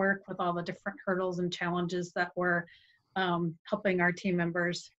day at work with all the different hurdles and challenges that we're helping our team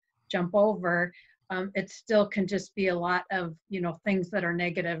members jump over. It still can just be a lot of, things that are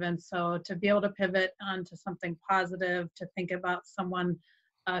negative. And so to be able to pivot onto something positive, to think about someone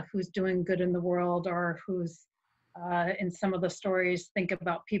who's doing good in the world, or who's in some of the stories, think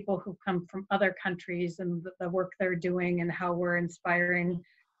about people who come from other countries and the work they're doing and how we're inspiring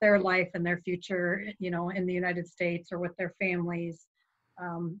their life and their future, in the United States or with their families.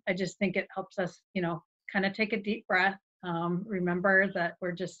 I just think it helps us, kind of take a deep breath. Remember that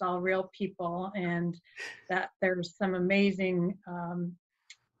we're just all real people, and that there's some amazing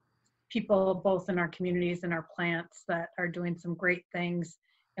people both in our communities and our plants that are doing some great things,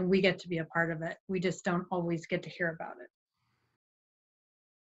 and we get to be a part of it. We just don't always get to hear about it.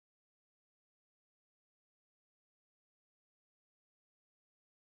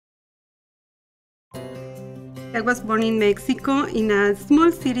 I was born in Mexico in a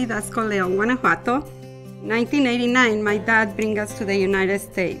small city that's called León, Guanajuato. In 1989, my dad brought us to the United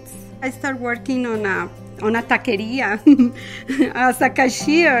States. I started working on a taqueria as a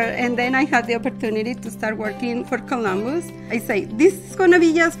cashier, and then I had the opportunity to start working for Columbus. I say, this is going to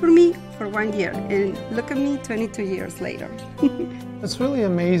be just for me for 1 year, and look at me 22 years later. It's really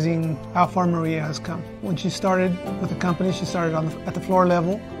amazing how far Maria has come. When she started with the company, she started at the floor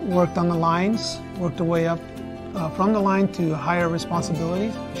level, worked on the lines, worked her way up from the line to higher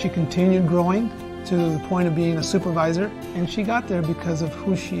responsibilities. She continued growing to the point of being a supervisor, and she got there because of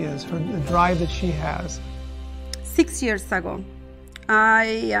who she is, the drive that she has. 6 years ago,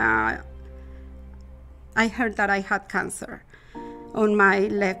 I heard that I had cancer on my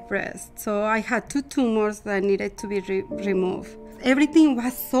left breast. So I had 2 tumors that needed to be removed. Everything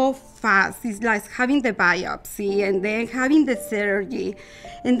was so fast. It's like having the biopsy and then having the surgery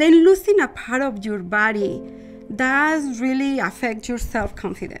and then losing a part of your body. That really affects your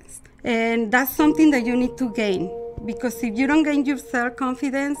self-confidence. And that's something that you need to gain, because if you don't gain your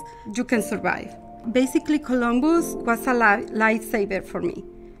self-confidence, you can survive. Basically, Columbus was a lifesaver for me,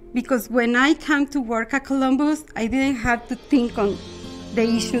 because when I came to work at Columbus, I didn't have to think on the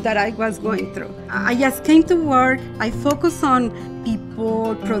issue that I was going through. I just came to work, I focused on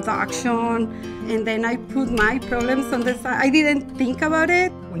people, production, and then I put my problems on the side. I didn't think about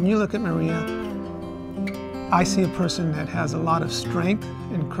it. When you look at Maria, I see a person that has a lot of strength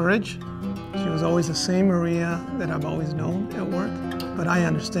and courage, She was always the same Maria that I've always known at work, but I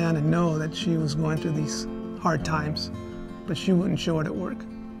understand and know that she was going through these hard times, but she wouldn't show it at work.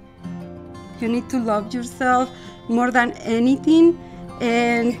 You need to love yourself more than anything,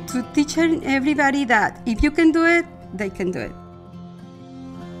 and to teach everybody that if you can do it, they can do it.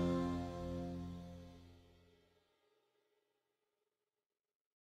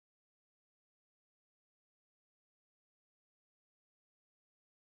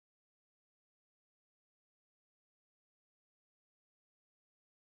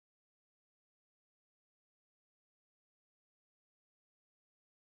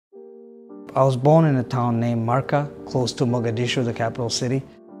 I was born in a town named Marca, close to Mogadishu, the capital city.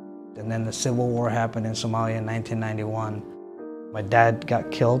 And then the civil war happened in Somalia in 1991. My dad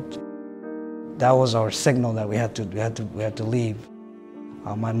got killed. That was our signal that we had to leave.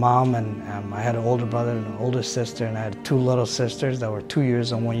 My mom and I had an older brother and an older sister, and I had two little sisters that were 2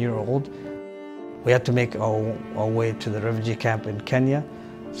 years and 1 year old. We had to make our way to the refugee camp in Kenya.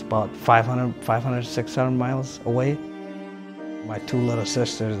 It's about 500, 600 miles away. My two little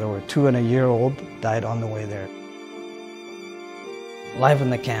sisters that were 2 and a year old died on the way there. Life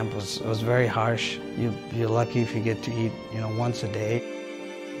in the camp was very harsh. You're lucky if you get to eat, once a day.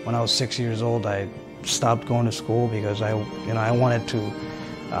 When I was 6 years old, I stopped going to school because I wanted to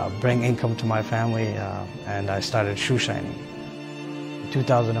bring income to my family, and I started shoe shining.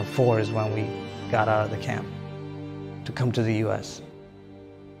 2004 is when we got out of the camp to come to the U.S.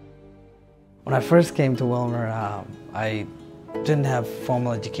 When I first came to Wilmer, I didn't have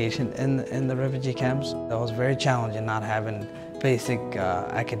formal education in the refugee camps. That was very challenging, not having basic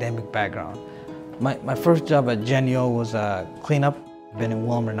academic background. My first job at Genio was cleanup. I've been in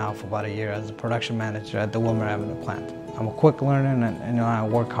Wilmer now for about a year as a production manager at the Wilmer Avenue plant. I'm a quick learner, and I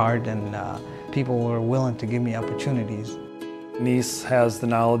work hard, and people were willing to give me opportunities. Nice has the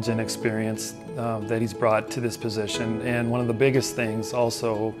knowledge and experience that he's brought to this position, and one of the biggest things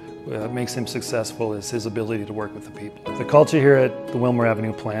also makes him successful is his ability to work with the people. The culture here at the Wilmer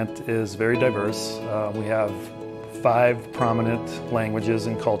Avenue plant is very diverse. We have 5 prominent languages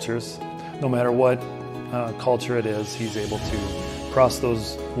and cultures. No matter what culture it is, he's able to cross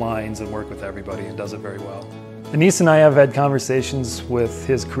those lines and work with everybody, and does it very well. Anise and I have had conversations with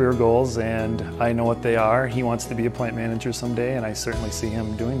his career goals, and I know what they are. He wants to be a plant manager someday, and I certainly see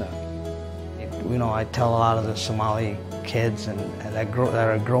him doing that. I tell a lot of the Somali kids that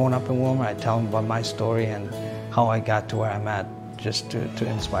are growing up in Wilmer, I tell them about my story and how I got to where I'm at, just to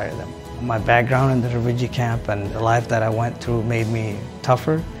inspire them. My background in the refugee camp and the life that I went through made me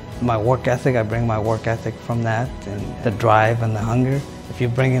tougher. My work ethic, I bring my work ethic from that, and the drive and the hunger. If you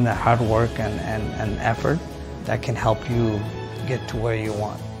bring in that hard work and effort, that can help you get to where you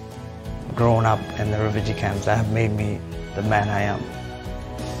want. Growing up in the refugee camps, that have made me the man I am.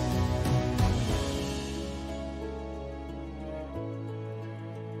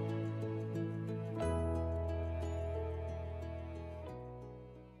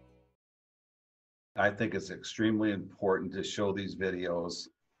 I think it's extremely important to show these videos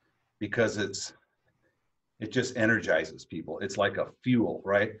because it just energizes people. It's like a fuel,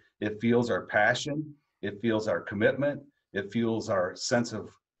 right? It fuels our passion, it fuels our commitment, it fuels our sense of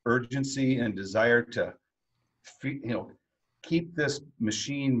urgency and desire to, keep this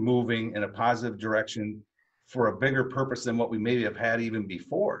machine moving in a positive direction for a bigger purpose than what we maybe have had even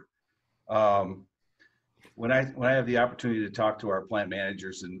before. When I have the opportunity to talk to our plant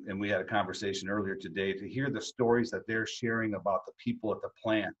managers, and we had a conversation earlier today, to hear the stories that they're sharing about the people at the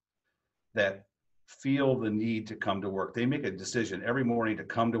plant that feel the need to come to work. They make a decision every morning to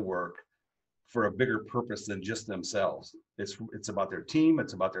come to work for a bigger purpose than just themselves. It's about their team,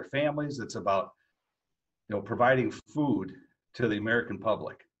 it's about their families, it's about providing food to the American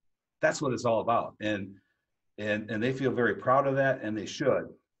public. That's what it's all about. And they feel very proud of that, and they should.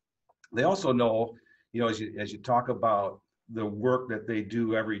 They also know, as you talk about the work that they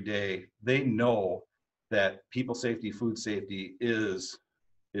do every day, they know that people safety, food safety is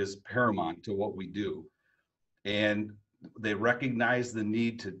paramount to what we do. And they recognize the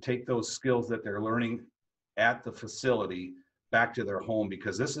need to take those skills that they're learning at the facility back to their home,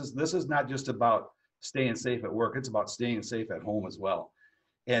 because this is not just about staying safe at work, it's about staying safe at home as well.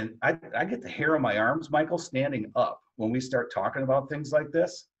 And I get the hair on my arms, Michael, standing up when we start talking about things like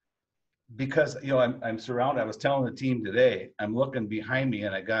this, because I'm surrounded. I was telling the team today, I'm looking behind me,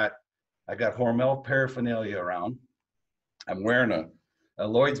 and I got Hormel paraphernalia around. I'm wearing a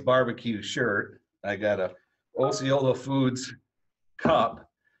Lloyd's barbecue shirt. I got a Osceola Foods cup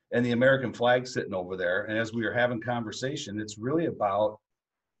and the American flag sitting over there. And as we were having conversation, it's really about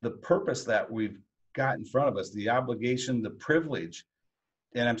the purpose that we've got in front of us, the obligation, the privilege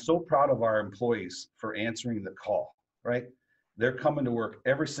And I'm so proud of our employees for answering the call, right? They're coming to work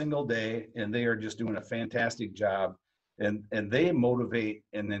every single day and they are just doing a fantastic job, and they motivate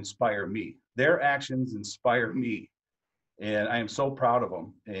and inspire me. Their actions inspire me, and I am so proud of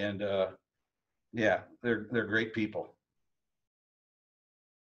them. And yeah, they're great people.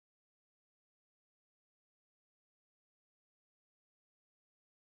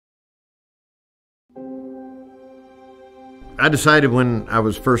 I decided when I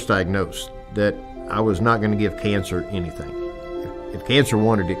was first diagnosed that I was not going to give cancer anything. If cancer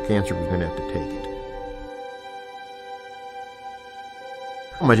wanted it, cancer was going to have to take it.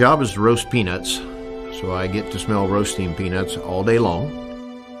 My job is to roast peanuts, so I get to smell roasting peanuts all day long.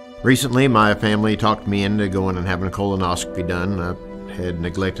 Recently, my family talked me into going and having a colonoscopy done. I had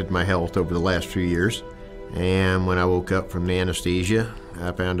neglected my health over the last few years, and when I woke up from the anesthesia,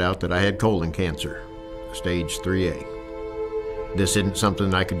 I found out that I had colon cancer, stage 3A. This isn't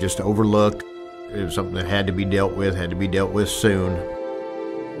something I could just overlook. It was something that had to be dealt with soon.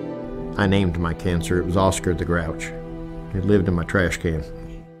 I named my cancer. It was Oscar the Grouch. It lived in my trash can.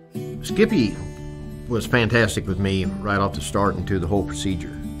 Skippy was fantastic with me right off the start and through the whole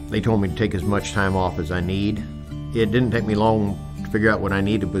procedure. They told me to take as much time off as I need. It didn't take me long to figure out what I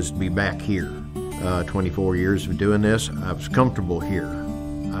needed was to be back here. 24 years of doing this, I was comfortable here.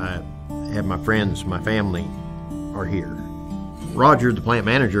 I had my friends, my family are here. Roger, the plant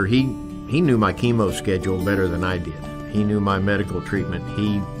manager, he knew my chemo schedule better than I did. He knew my medical treatment.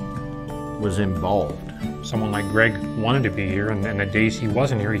 He was involved. Someone like Greg wanted to be here, and the days he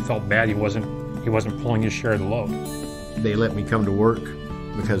wasn't here, he felt bad he wasn't pulling his share of the load. They let me come to work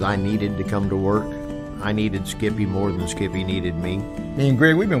because I needed to come to work. I needed Skippy more than Skippy needed me. Me and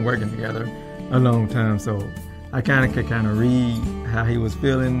Greg, we've been working together a long time, so I could read how he was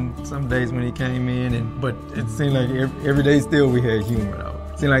feeling some days when he came in, but it seemed like every day still we had humor though.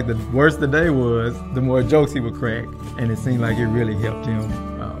 It seemed like the worse the day was, the more jokes he would crack, and it seemed like it really helped him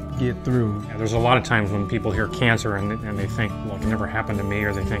get through. Yeah, there's a lot of times when people hear cancer and they think, well, it never happened to me,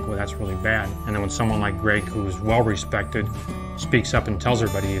 or they think, well, that's really bad. And then when someone like Greg, who's well respected, speaks up and tells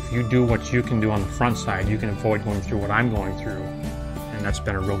everybody, if you do what you can do on the front side, you can avoid going through what I'm going through. And that's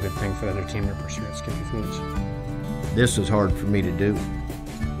been a real good thing for the other team members here at Skippy Foods. This is hard for me to do.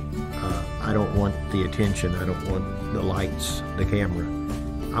 I don't want the attention, I don't want the lights, the camera.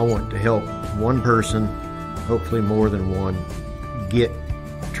 I want to help one person, hopefully more than one, get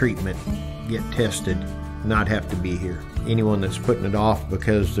treatment, get tested, not have to be here. Anyone that's putting it off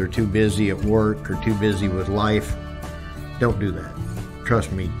because they're too busy at work or too busy with life, don't do that.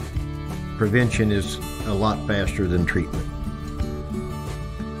 Trust me, prevention is a lot faster than treatment.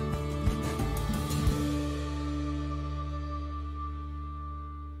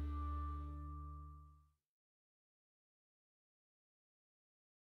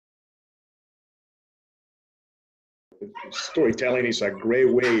 Storytelling is a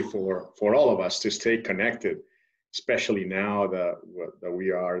great way for all of us to stay connected, especially now that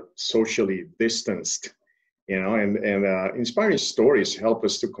we are socially distanced, and inspiring stories help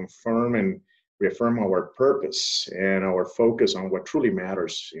us to confirm and reaffirm our purpose and our focus on what truly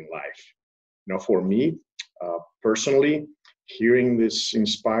matters in life. For me, personally, hearing these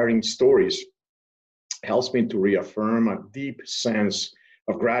inspiring stories helps me to reaffirm a deep sense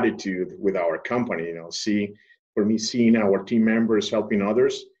of gratitude with our company. For me, seeing our team members helping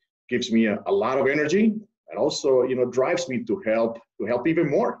others gives me a lot of energy, and also, drives me to help even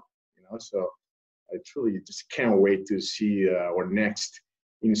more. So I truly just can't wait to see our next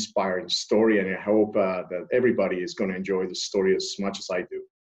inspiring story, and I hope that everybody is going to enjoy the story as much as I do.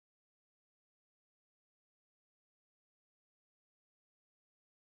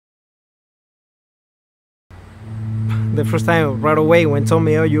 The first time, right away, when told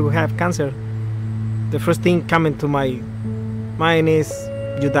me, "Oh, you have cancer," the first thing coming to my mind is,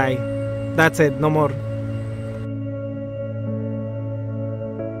 you die. That's it, no more.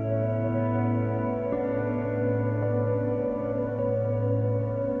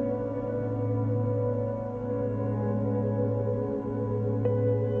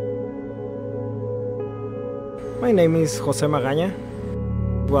 My name is Jose Magaña.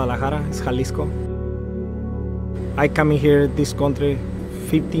 Guadalajara, is Jalisco. I come in here, this country,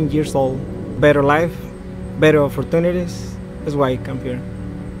 15 years old. Better life, better opportunities, that's why I come here.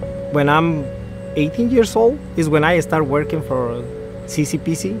 When I'm 18 years old is when I start working for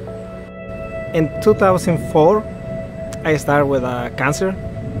CCPC. In 2004, I started with cancer,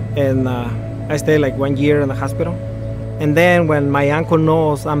 and I stayed like 1 year in the hospital. And then when my uncle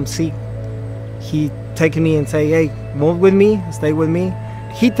knows I'm sick, he take me and say, "Hey, move with me, stay with me."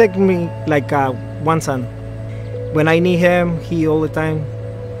 He take me like one son. When I need him, he all the time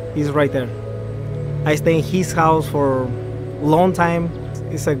He's right there. I stay in his house for a long time.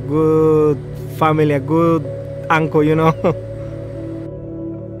 He's a good family, a good uncle, you know.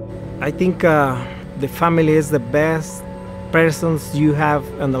 I think the family is the best persons you have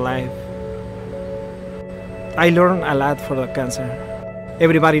in the life. I learned a lot for the cancer.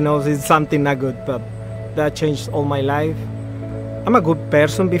 Everybody knows it's something not good, but that changed all my life. I'm a good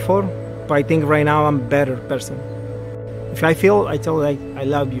person before, but I think right now I'm a better person. If I feel, I tell I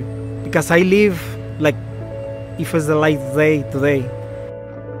love you. Because I live like if it's the last day today.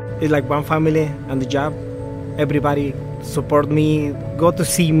 It's like one family and the job. Everybody support me, go to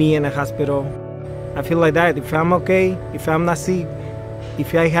see me in a hospital. I feel like that. If I'm okay, if I'm not sick,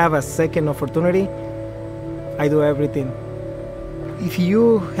 if I have a second opportunity, I do everything. If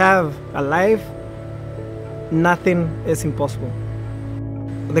you have a life, nothing is impossible.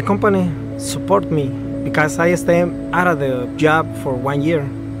 The company support me because I stay out of the job for 1 year.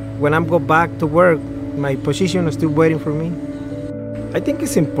 When I go back to work, my position is still waiting for me. I think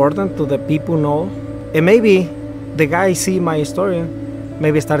it's important to the people know, and maybe the guy see my story,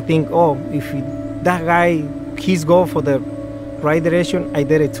 maybe start think, oh, if that guy, he's go for the right direction, I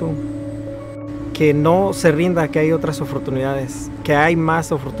did it too. Que no se rinda, que hay otras oportunidades, que hay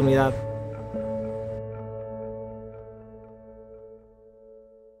más oportunidad.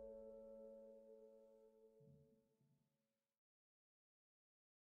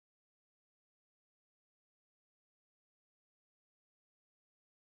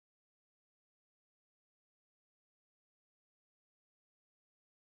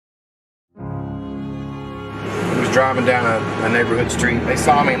 Driving down a neighborhood street. They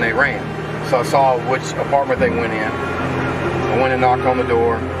saw me and they ran. So I saw which apartment they went in. I went and knocked on the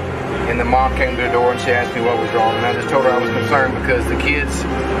door, and the mom came to the door and she asked me what was wrong, and I just told her I was concerned because the kids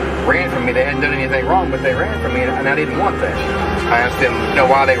ran from me. They hadn't done anything wrong, but they ran from me, and I didn't want that. I asked them, you know,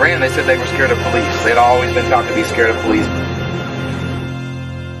 why they ran. They said they were scared of police. They'd always been taught to be scared of police.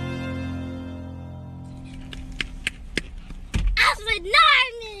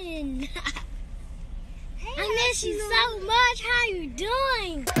 I miss you so much. How you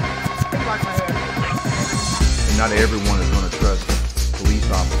doing? Not everyone is going to trust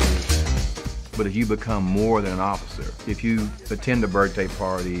police officers, but if you become more than an officer, if you attend a birthday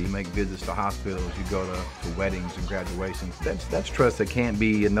party, make visits to hospitals, you go to weddings and graduations, that's trust that can't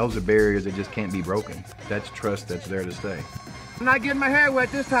be, and those are barriers that just can't be broken. That's trust that's there to stay. I'm not getting my hair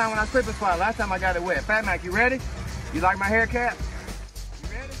wet this time when I slip and slide. Last time I got it wet. Fat Mac, you ready? You like my hair cap?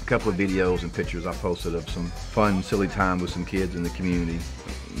 A couple of videos and pictures I posted of some fun, silly time with some kids in the community.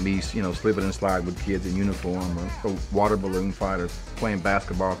 Me, you know, slipping and slide with kids in uniform, or water balloon fighters, playing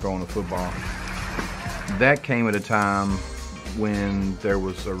basketball, throwing a football. That came at a time when there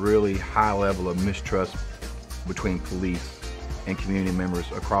was a really high level of mistrust between police and community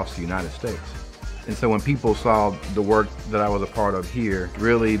members across the United States. And so when people saw the work that I was a part of here,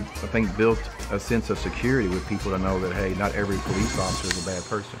 really, I think, built a sense of security with people to know that, hey, not every police officer is a bad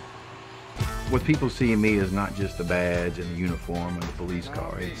person. What people see in me is not just the badge and the uniform and the police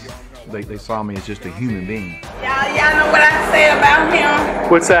car. They saw me as just a human being. Y'all know what I say about him?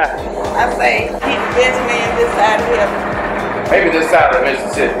 What's that? I say he's the best man this side of heaven. Maybe this side of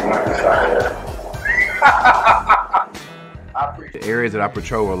Mississippi, not this side of heaven. The areas that I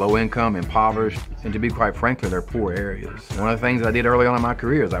patrol are low income, impoverished, and to be quite frankly, they're poor areas. One of the things I did early on in my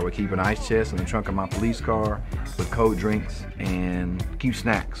career is I would keep an ice chest in the trunk of my police car with cold drinks and keep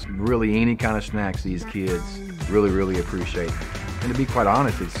snacks. Really any kind of snacks these kids really appreciate. And to be quite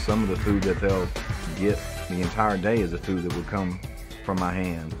honest, it's some of the food that they'll get the entire day is the food that will come from my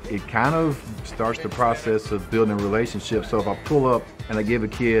hand. It kind of starts the process of building a relationship. So if I pull up and I give a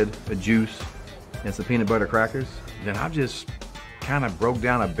kid a juice and some peanut butter crackers, then I've just kind of broke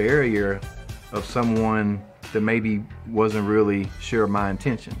down a barrier of someone that maybe wasn't really sure of my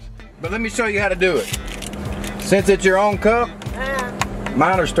intentions. But let me show you how to do it. Since it's your own cup,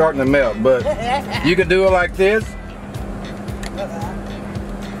 mine are starting to melt, but you can do it like this.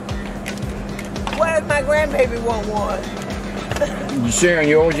 What if my grandbaby want one? You sharing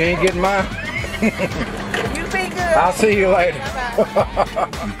yours, you ain't getting mine? You be good. I'll see you later.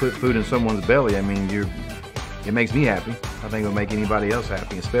 You put food in someone's belly, I mean, it makes me happy. I think it'll make anybody else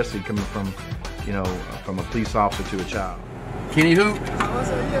happy, especially coming from, you know, from a police officer to a child. Can you hoop?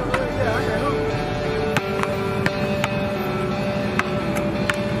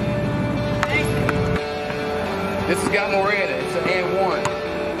 This has got more in it. It's an and1.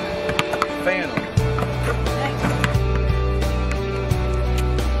 Phantom.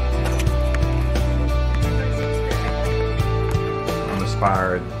 I'm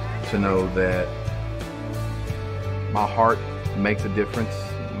inspired to know that my heart makes a difference.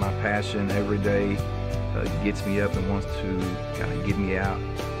 my passion every day gets me up and wants to kind of get me out.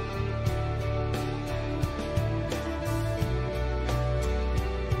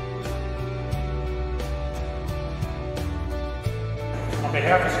 On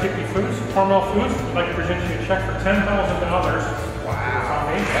behalf of Skippy Foods, Hormel Foods, I'd like to present you a check for $10,000. Wow.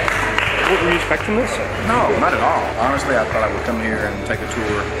 Were you expecting this? No, not at all. Honestly, I thought I would come here and take a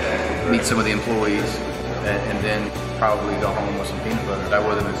tour, meet some of the employees, and then probably go home with some peanut butter. I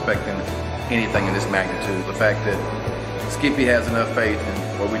wasn't expecting anything in this magnitude. The fact that Skippy has enough faith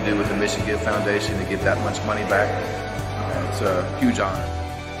in what we do with the Mission Give Foundation to give that much money back, it's a huge honor.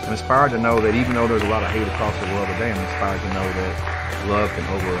 I'm inspired to know that even though there's a lot of hate across the world today, I'm inspired to know that love can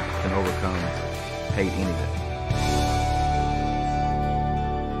overcome hate any day.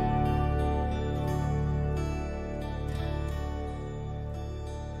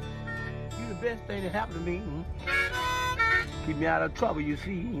 You're the best thing that happened to me. Keep me out of trouble, you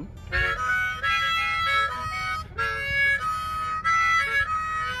see.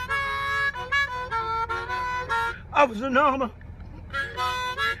 I was a normal.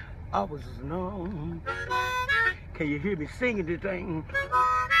 I was a normal. Can you hear me singing this thing?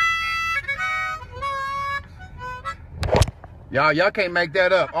 Y'all can't make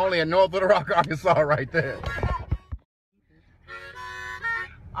that up. Only in North Little Rock, Arkansas right there.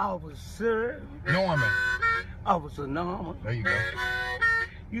 I was Sir Norman. I was a normal. There you go.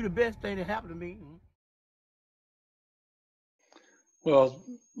 You the best thing that happened to me. Well,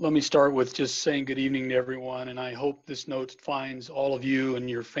 let me start with just saying good evening to everyone, and I hope this note finds all of you and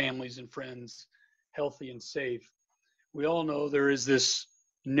your families and friends healthy and safe. We all know there is this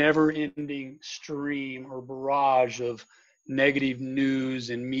never-ending stream or barrage of negative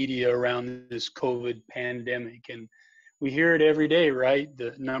news and media around this COVID pandemic, and we hear it every day, right?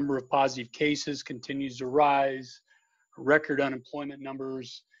 The number of positive cases continues to rise, record unemployment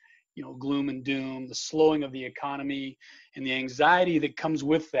numbers, gloom and doom, the slowing of the economy, and the anxiety that comes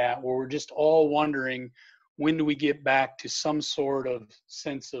with that, where we're just all wondering, when do we get back to some sort of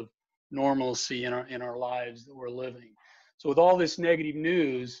sense of normalcy in our lives that we're living? So with all this negative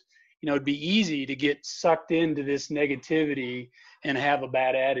news, it'd be easy to get sucked into this negativity and have a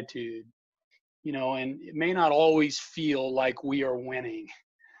bad attitude, and it may not always feel like we are winning,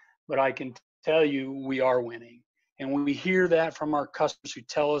 but I can tell you we are winning. And when we hear that from our customers who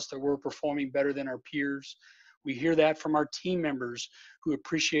tell us that we're performing better than our peers, we hear that from our team members who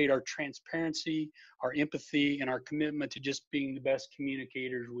appreciate our transparency, our empathy, and our commitment to just being the best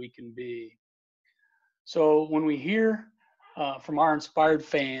communicators we can be. So when we hear from our inspired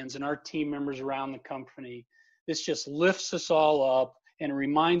fans and our team members around the company, this just lifts us all up and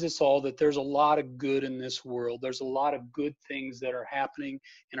reminds us all that there's a lot of good in this world. There's a lot of good things that are happening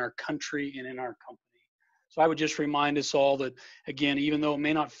in our country and in our company. So I would just remind us all that, again, even though it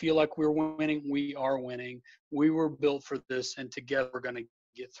may not feel like we're winning, we are winning. We were built for this, and together we're going to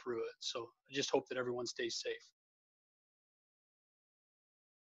get through it. So I just hope that everyone stays safe.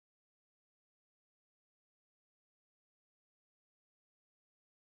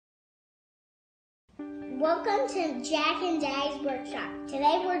 Welcome to Jack and Daddy's Workshop.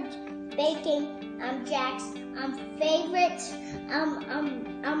 Today we're baking Jack's favorite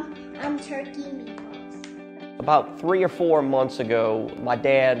turkey meatballs. About 3 or 4 months ago, my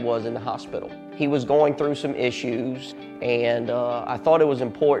dad was in the hospital. He was going through some issues, and I thought it was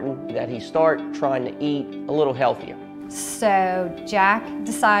important that he start trying to eat a little healthier. So Jack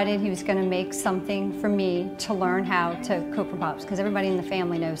decided he was going to make something for me to learn how to cook for Pops, because everybody in the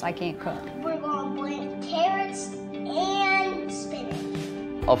family knows I can't cook. We're going to blend carrots and spinach.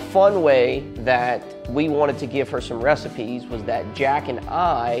 A fun way that we wanted to give her some recipes was that Jack and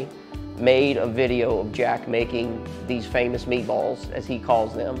I made a video of Jack making these famous meatballs, as he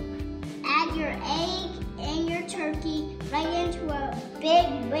calls them. Add your egg and your turkey right into a big.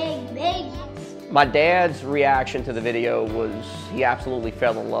 My dad's reaction to the video was he absolutely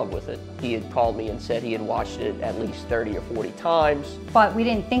fell in love with it. He had called me and said he had watched it at least 30 or 40 times. But we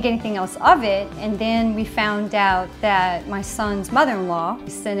didn't think anything else of it, and then we found out that my son's mother-in-law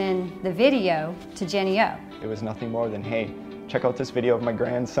sent in the video to Jenny O. It was nothing more than, hey, check out this video of my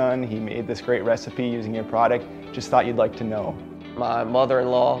grandson. He made this great recipe using your product. Just thought you'd like to know. My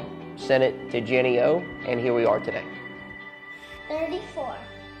mother-in-law sent it to Jenny O, and here we are today. 34.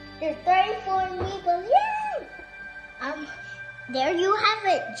 There's 34 meatballs. Yay! There you have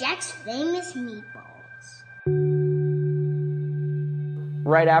it, Jack's famous meatballs.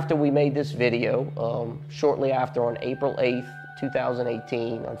 Right after we made this video, shortly after, on April 8th,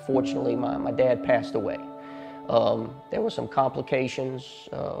 2018, unfortunately, my dad passed away. There were some complications,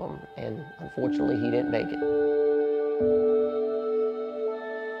 and unfortunately he didn't make it.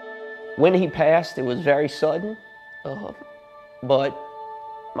 When he passed, it was very sudden, but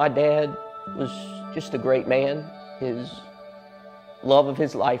my dad was just a great man. His love of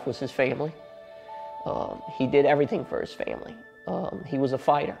his life was his family. He did everything for his family. He was a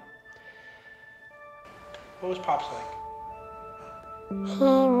fighter. What was Pops like? He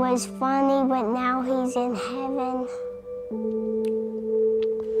was funny, but now he's in heaven.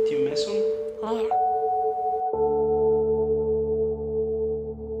 Do you miss him? Yeah.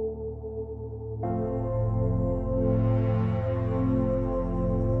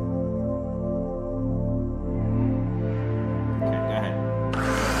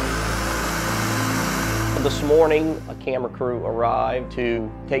 This morning, a camera crew arrived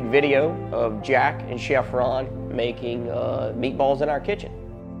to take video of Jack and Chef Ron making meatballs in our kitchen.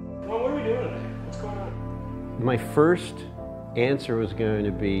 Well, what are we doing today? What's going on? My first answer was going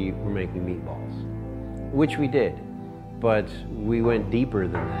to be, we're making meatballs, which we did, but we went deeper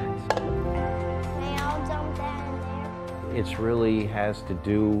than that. May I jump down there? It really has to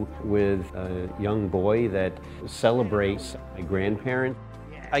do with a young boy that celebrates my grandparent.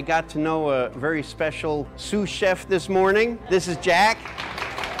 I got to know a very special sous chef this morning. This is Jack.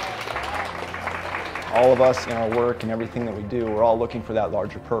 All of us in our work and everything that we do, we're all looking for that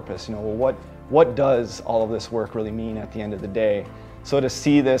larger purpose. You know, well, what does all of this work really mean at the end of the day? So to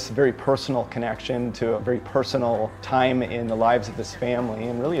see this very personal connection to a very personal time in the lives of this family,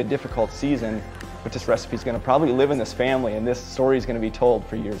 and really a difficult season, but this recipe is going to probably live in this family, and this story is going to be told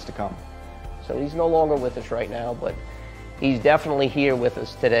for years to come. So he's no longer with us right now, but he's definitely here with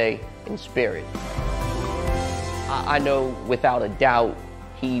us today in spirit. I know without a doubt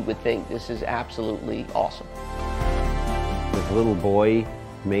he would think this is absolutely awesome. This little boy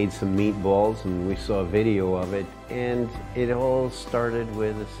made some meatballs and we saw a video of it, and it all started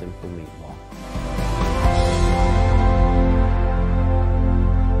with a simple meatball.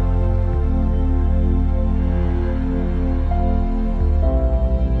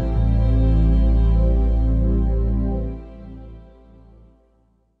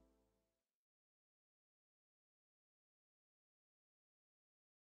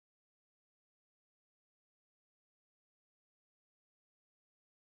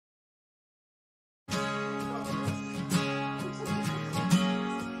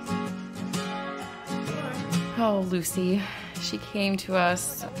 Oh, Lucy. She came to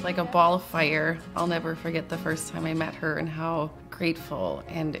us like a ball of fire. I'll never forget the first time I met her and how grateful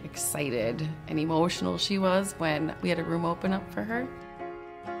and excited and emotional she was when we had a room open up for her.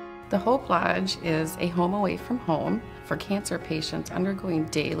 The Hope Lodge is a home away from home for cancer patients undergoing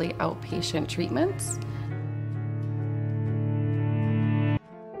daily outpatient treatments.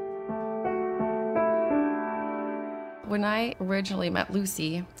 When I originally met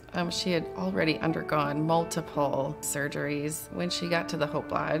Lucy, she had already undergone multiple surgeries. When she got to the Hope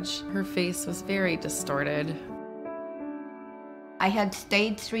Lodge, her face was very distorted. I had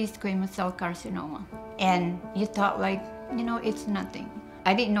stage 3 squamous cell carcinoma, and you thought like, you know, it's nothing.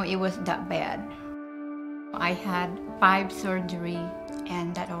 I didn't know it was that bad. I had 5 surgeries,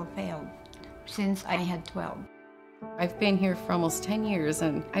 and that all failed since I had 12. I've been here for almost 10 years,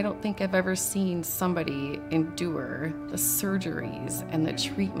 and I don't think I've ever seen somebody endure the surgeries and the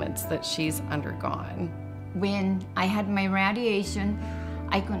treatments that she's undergone. When I had my radiation,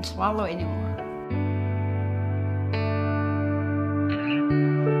 I couldn't swallow anymore.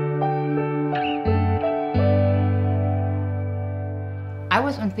 I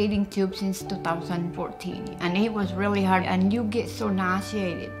was on feeding tubes since 2014, and it was really hard, and you get so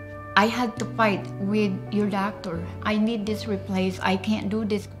nauseated. I had to fight with your doctor. I need this replaced. I can't do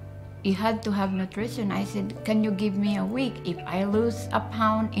this. You had to have nutrition. I said, can you give me a week? If I lose a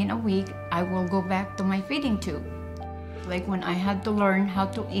pound in a week, I will go back to my feeding tube. Like when I had to learn how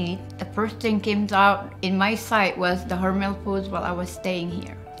to eat, the first thing came out in my sight was the Hormel foods while I was staying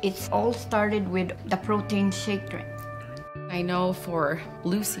here. It all started with the protein shake drink. I know for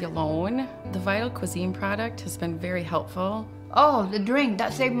Lucy alone, the Vital Cuisine product has been very helpful. Oh, the drink,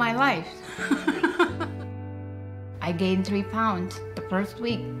 that saved my life. I gained 3 pounds the first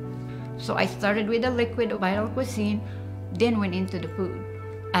week. So I started with the liquid Vital Cuisine, then went into the food.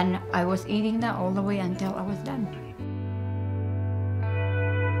 And I was eating that all the way until I was done.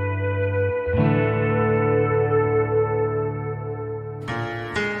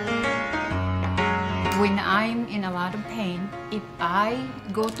 When I'm in a lot of pain, if I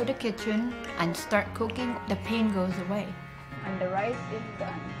go to the kitchen and start cooking, the pain goes away. And the rice is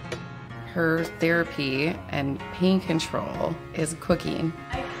done. Her therapy and pain control is cooking.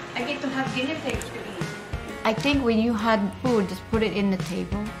 I get to have guinea pigs to eat. I think when you had food, just put it in the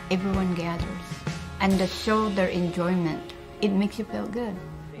table, everyone gathers. And to show their enjoyment, it makes you feel good.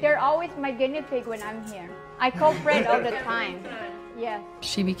 They're always my guinea pig when I'm here. I call Fred all the time. Yes.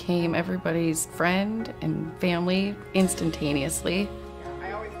 She became everybody's friend and family instantaneously.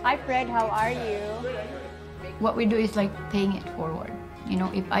 Hi Fred, how are you? What we do is like paying it forward. You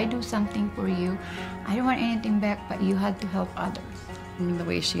know, if I do something for you, I don't want anything back, but you had to help others. And the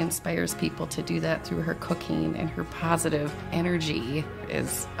way she inspires people to do that through her cooking and her positive energy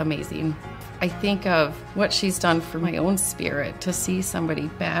is amazing. I think of what she's done for my own spirit, to see somebody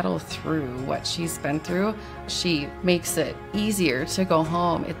battle through what she's been through. She makes it easier to go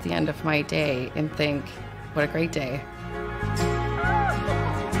home at the end of my day and think, what a great day.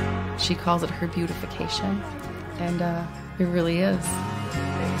 She calls it her beautification, and it really is.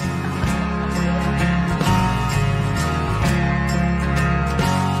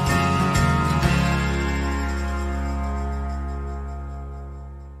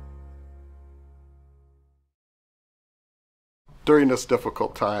 During this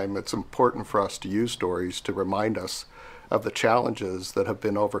difficult time, it's important for us to use stories to remind us of the challenges that have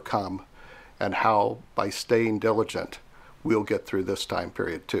been overcome and how, by staying diligent, we'll get through this time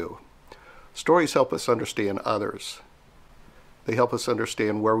period too. Stories help us understand others. They help us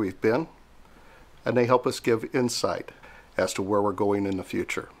understand where we've been, and they help us give insight as to where we're going in the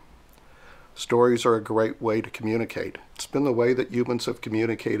future. Stories are a great way to communicate. It's been the way that humans have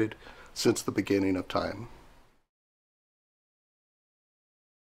communicated since the beginning of time.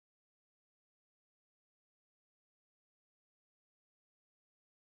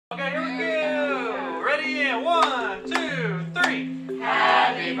 Okay, here we go. Ready, and 1, 2, 3.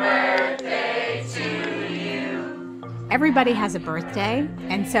 Happy birthday to you. Everybody has a birthday,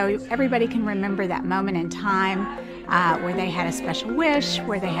 and so everybody can remember that moment in time where they had a special wish,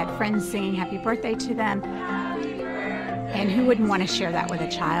 where they had friends singing happy birthday to them. And who wouldn't want to share that with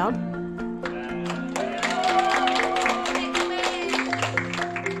a child?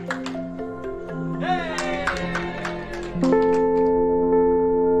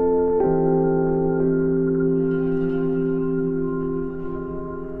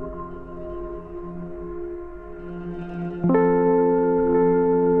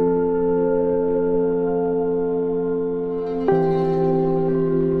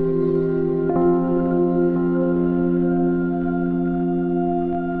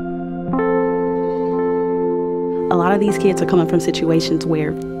 A lot of these kids are coming from situations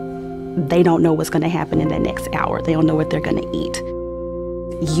where they don't know what's going to happen in the next hour. They don't know what they're going to eat.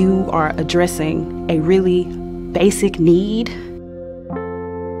 You are addressing a really basic need.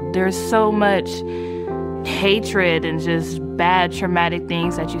 There's so much hatred and just bad traumatic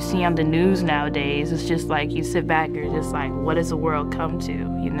things that you see on the news nowadays. It's just like you sit back and you're just like, what does the world come to?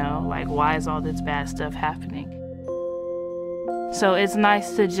 You know, like, why is all this bad stuff happening? So it's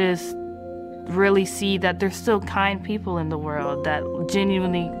nice to just really see that there's still kind people in the world that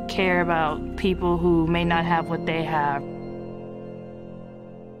genuinely care about people who may not have what they have.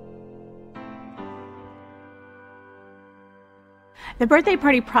 The Birthday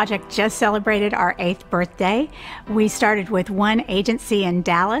Party Project just celebrated our 8th birthday. We started with one agency in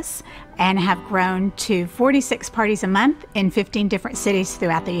Dallas and have grown to 46 parties a month in 15 different cities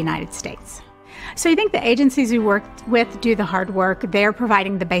throughout the United States. So I think the agencies we work with do the hard work. They're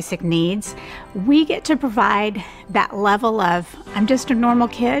providing the basic needs. We get to provide that level of, I'm just a normal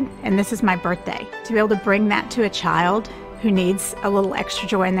kid and this is my birthday. To be able to bring that to a child who needs a little extra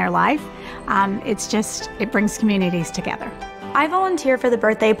joy in their life, it brings communities together. I volunteer for the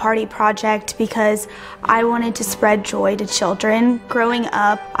Birthday Party Project because I wanted to spread joy to children. Growing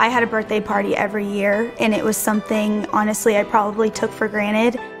up, I had a birthday party every year, and it was something, honestly, I probably took for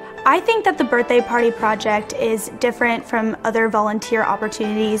granted. I think that the Birthday Party Project is different from other volunteer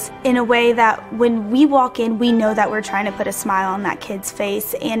opportunities in a way that when we walk in, we know that we're trying to put a smile on that kid's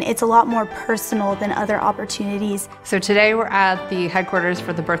face, and it's a lot more personal than other opportunities. So today we're at the headquarters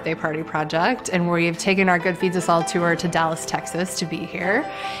for the Birthday Party Project, and we've taken our Good Feeds Us All tour to Dallas, Texas to be here.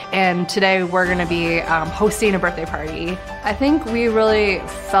 And today we're going to be hosting a birthday party. I think we really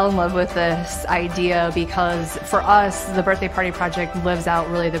fell in love with this idea because for us, the Birthday Party Project lives out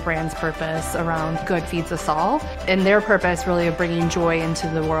really the brand's purpose around Good Feeds Us All, and their purpose really of bringing joy into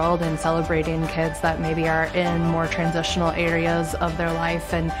the world and celebrating kids that maybe are in more transitional areas of their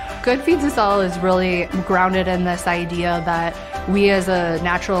life. And Good Feeds Us All is really grounded in this idea that we as a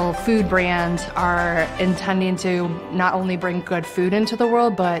natural food brand are intending to not only bring good food into the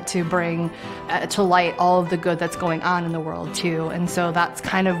world, but to bring to light all of the good that's going on in the world too. And so that's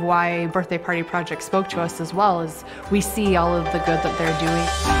kind of why Birthday Party Project spoke to us as well, as we see all of the good that they're doing.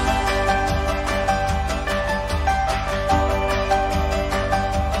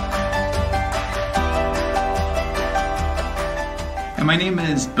 My name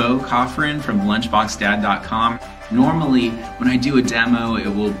is Bo Coffrin from lunchboxdad.com. Normally, when I do a demo, it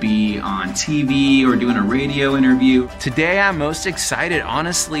will be on TV or doing a radio interview. Today, I'm most excited,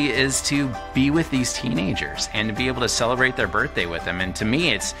 honestly, is to be with these teenagers and to be able to celebrate their birthday with them. And to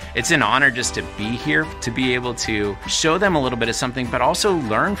me, it's an honor just to be here, to be able to show them a little bit of something, but also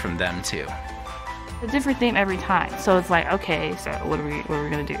learn from them too. A different theme every time. So it's like, okay, so what are we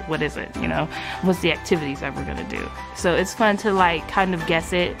gonna do? What is it? You know, what's the activities that we're gonna do? So it's fun to like kind of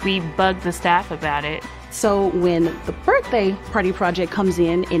guess it. We bug the staff about it. So when the birthday party project comes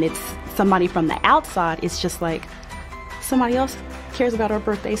in and it's somebody from the outside, it's just like somebody else cares about our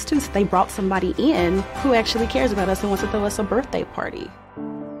birthdays too. So they brought somebody in who actually cares about us and wants to throw us a birthday party.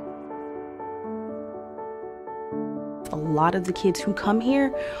 A lot of the kids who come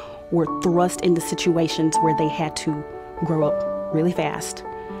here were thrust into situations where they had to grow up really fast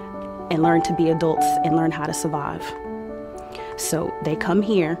and learn to be adults and learn how to survive. So they come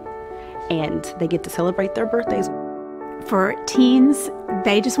here and they get to celebrate their birthdays. For teens,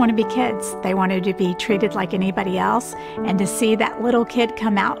 they just want to be kids. They wanted to be treated like anybody else, and to see that little kid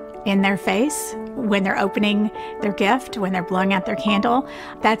come out in their face when they're opening their gift, when they're blowing out their candle,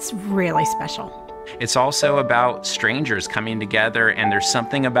 that's really special. It's also about strangers coming together, and there's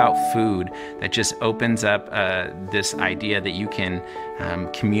something about food that just opens up this idea that you can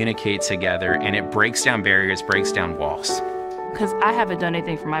communicate together, and it breaks down barriers, breaks down walls. Because I haven't done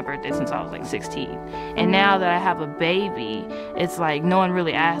anything for my birthday since I was like 16. And now that I have a baby, it's like no one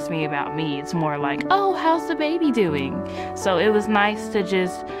really asks me about me. It's more like, oh, how's the baby doing? So it was nice to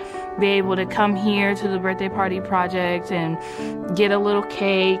just be able to come here to the birthday party project and get a little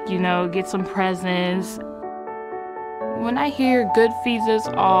cake, you know, get some presents. When I hear good feeds us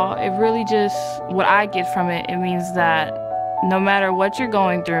all, it really just, what I get from it, it means that no matter what you're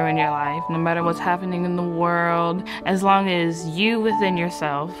going through in your life, no matter what's happening in the world, as long as you within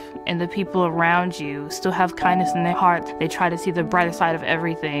yourself and the people around you still have kindness in their heart, they try to see the brighter side of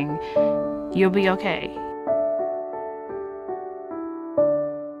everything, you'll be okay.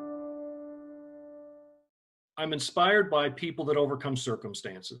 I'm inspired by people that overcome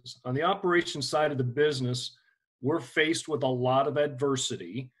circumstances. On the operations side of the business, we're faced with a lot of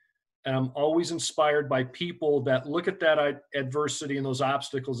adversity, and I'm always inspired by people that look at that adversity and those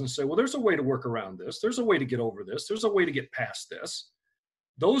obstacles and say, well, there's a way to work around this. There's a way to get over this. There's a way to get past this.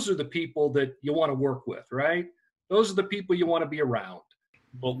 Those are the people that you want to work with, right? Those are the people you want to be around.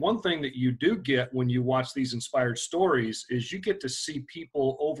 But one thing that you do get when you watch these inspired stories is you get to see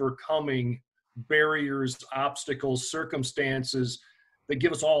people overcoming barriers, obstacles, circumstances that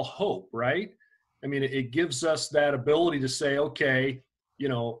give us all hope, right? I mean, it gives us that ability to say, okay, you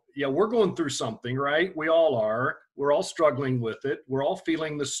know, yeah, we're going through something, right? We all are. We're all struggling with it. We're all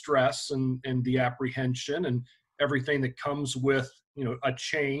feeling the stress and the apprehension and everything that comes with, you know, a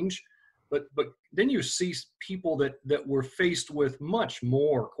change. But then you see people that were faced with much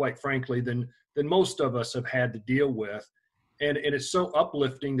more, quite frankly, than most of us have had to deal with. And it's so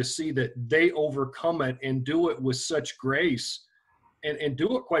uplifting to see that they overcome it and do it with such grace and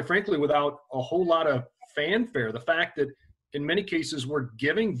do it, quite frankly, without a whole lot of fanfare. The fact that in many cases we're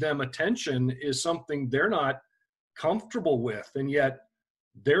giving them attention is something they're not comfortable with. And yet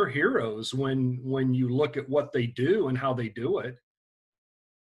they're heroes when you look at what they do and how they do it.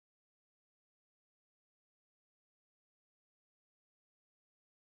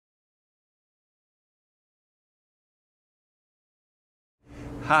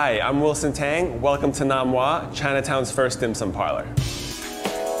 Hi, I'm Wilson Tang. Welcome to Nam Wa, Chinatown's first dim sum parlor.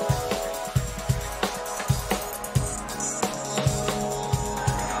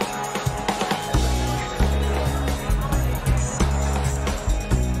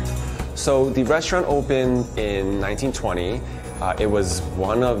 So the restaurant opened in 1920. It was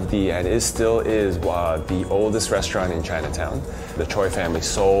one of the, and it still is, the oldest restaurant in Chinatown. The Choi family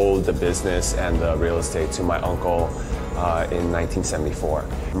sold the business and the real estate to my uncle in 1974.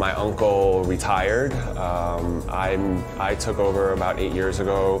 My uncle retired. I took over about 8 years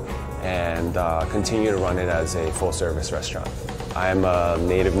ago and continue to run it as a full-service restaurant. I'm a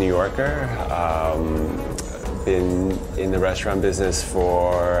native New Yorker. Been in the restaurant business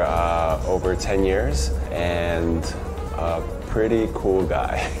for over 10 years and a pretty cool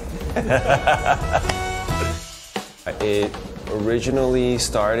guy. It originally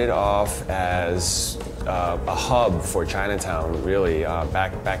started off as a hub for Chinatown, really,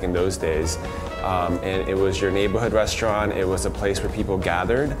 back in those days. And it was your neighborhood restaurant. It was a place where people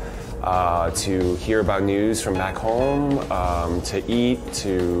gathered to hear about news from back home, to eat,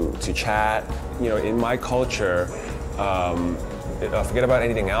 to chat. You know, in my culture, forget about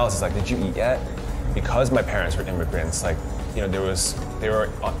anything else. It's like, did you eat yet? Because my parents were immigrants, like, You know, they were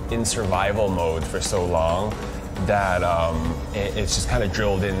in survival mode for so long that it's just kind of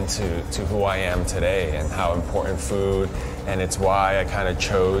drilled into who I am today and how important food, and it's why I kind of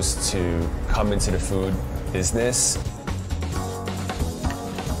chose to come into the food business.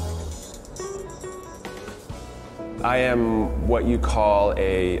 I am what you call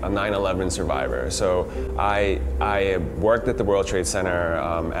a 9/11 survivor. So I worked at the World Trade Center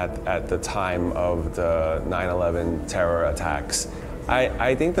at the time of the 9/11 terror attacks.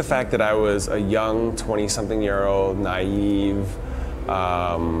 I think the fact that I was a young 20-something-year-old, naive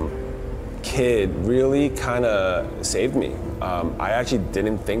kid really kind of saved me. I actually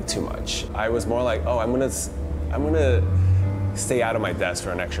didn't think too much. I was more like, oh, I'm gonna stay out of my desk for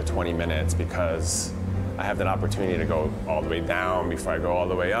an extra 20 minutes because I have that opportunity to go all the way down before I go all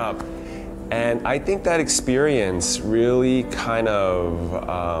the way up. And I think that experience really kind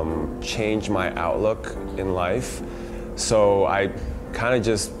of changed my outlook in life. So I kind of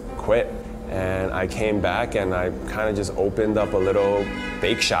just quit, and I came back and I kind of just opened up a little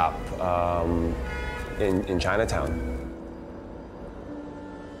bake shop in Chinatown.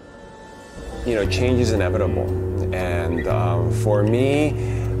 You know, change is inevitable, and for me,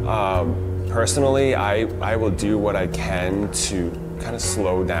 personally, I will do what I can to kind of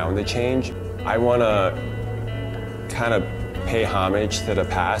slow down the change. I want to kind of pay homage to the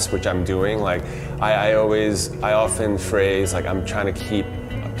past, which I'm doing. Like, I often phrase, like, I'm trying to keep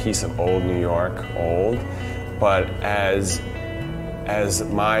a piece of old New York old, but as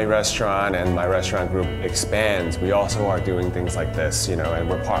my restaurant and my restaurant group expands, we also are doing things like this, you know, and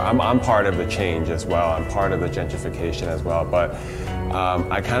I'm part of the change as well. I'm part of the gentrification as well, but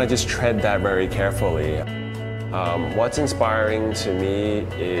I kind of just tread that very carefully. What's inspiring to me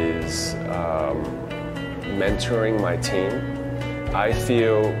is mentoring my team. I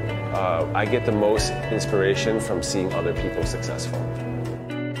feel I get the most inspiration from seeing other people successful.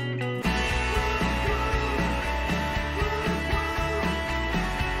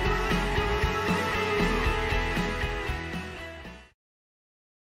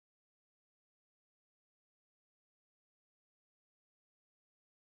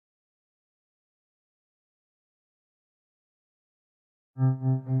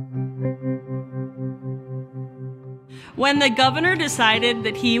 When the governor decided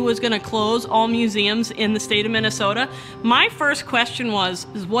that he was going to close all museums in the state of Minnesota, my first question was,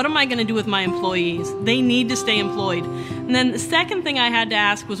 what am I going to do with my employees? They need to stay employed. And then the second thing I had to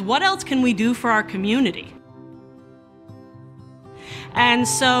ask was, what else can we do for our community? And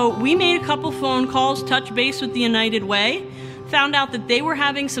so we made a couple phone calls, touched base with the United Way, found out that they were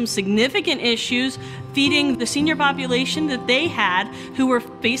having some significant issues feeding the senior population that they had, who were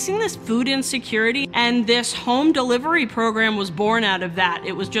facing this food insecurity, and this home delivery program was born out of that.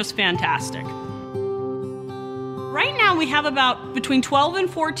 It was just fantastic. Right now we have about between 12 and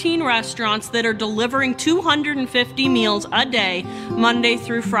 14 restaurants that are delivering 250 meals a day, Monday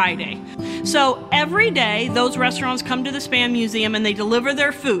through Friday. So every day those restaurants come to the Spam Museum and they deliver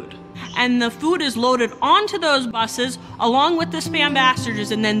their food. And the food is loaded onto those buses along with the Spam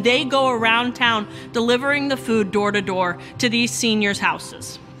ambassadors, and then they go around town delivering the food door to door to these seniors'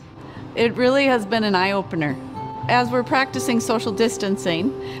 houses. It really has been an eye-opener. As we're practicing social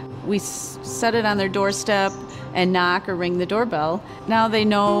distancing, we set it on their doorstep and knock or ring the doorbell. Now they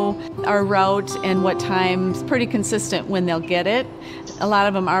know our route and what time's pretty consistent when they'll get it. A lot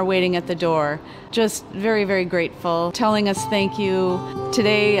of them are waiting at the door. Just very, very grateful, telling us thank you.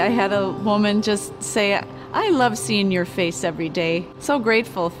 Today I had a woman just say, I love seeing your face every day. So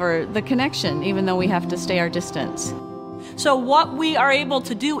grateful for the connection, even though we have to stay our distance. So what we are able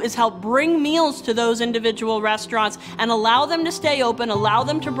to do is help bring meals to those individual restaurants and allow them to stay open, allow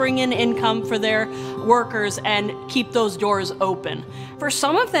them to bring in income for their workers and keep those doors open. For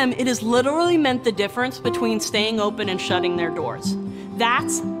some of them, it has literally meant the difference between staying open and shutting their doors.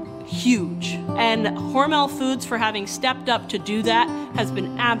 That's huge. And Hormel Foods, for having stepped up to do that, has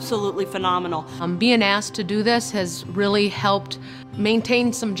been absolutely phenomenal. Being asked to do this has really helped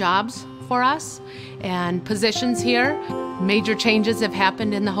maintain some jobs for us and positions here. Major changes have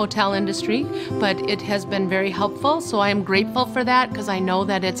happened in the hotel industry, but it has been very helpful, so I am grateful for that because I know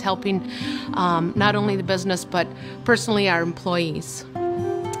that it's helping not only the business but personally our employees.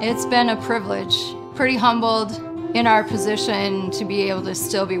 It's been a privilege. Pretty humbled in our position to be able to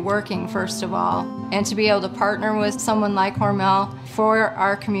still be working, first of all, and to be able to partner with someone like Hormel for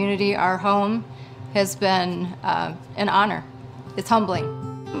our community, our home, has been an honor. It's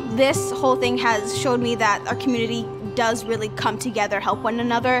humbling. This whole thing has showed me that our community does really come together, help one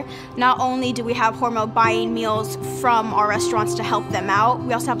another. Not only do we have Hormel buying meals from our restaurants to help them out,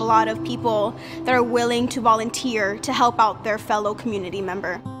 we also have a lot of people that are willing to volunteer to help out their fellow community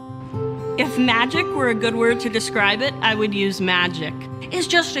member. If magic were a good word to describe it, I would use magic. It's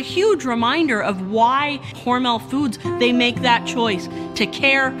just a huge reminder of why Hormel Foods, they make that choice to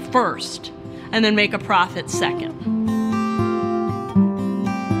care first and then make a profit second.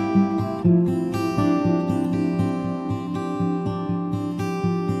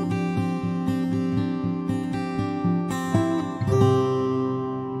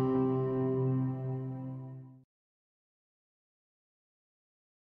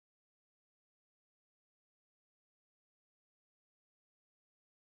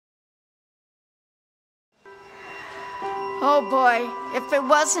 Oh boy, if it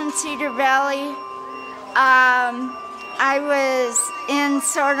wasn't Cedar Valley, I was in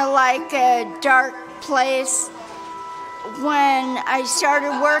sort of like a dark place. When I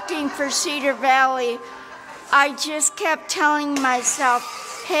started working for Cedar Valley, I just kept telling myself,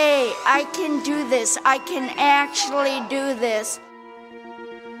 hey, I can do this. I can actually do this.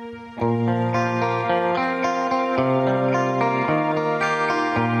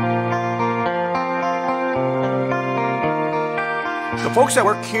 The folks that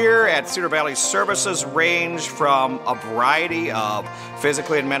work here at Cedar Valley Services range from a variety of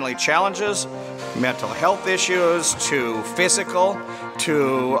physically and mentally challenges, mental health issues, to physical,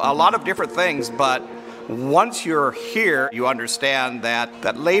 to a lot of different things. But once you're here, you understand that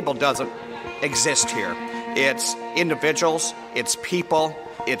that label doesn't exist here. It's individuals, it's people,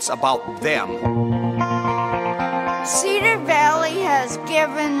 it's about them. Cedar Valley has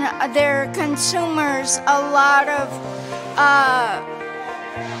given their consumers a lot of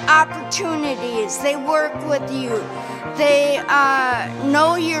opportunities. They work with you. They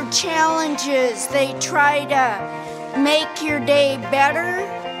know your challenges. They try to make your day better.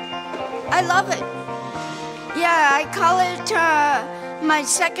 I love it. Yeah, I call it my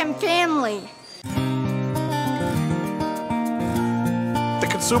second family. The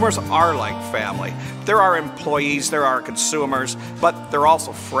consumers are like family. There are employees, there are consumers, but they're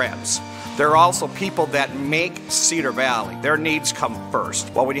also friends. They're also people that make Cedar Valley. Their needs come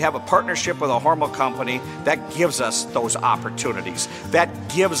first. Well, when you have a partnership with a Hormel company, that gives us those opportunities. That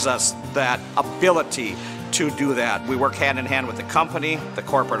gives us that ability to do that. We work hand in hand with the company, the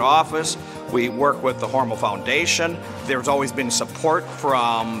corporate office. We work with the Hormel Foundation. There's always been support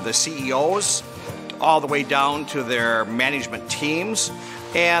from the CEOs all the way down to their management teams,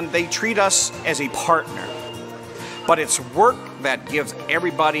 and they treat us as a partner. But it's work that gives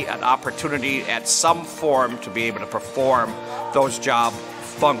everybody an opportunity at some form to be able to perform those job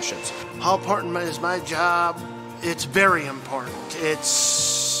functions. How important is my job? It's very important. It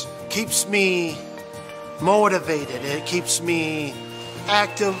keeps me motivated. It keeps me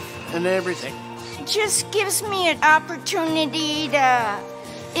active and everything. It just gives me an opportunity to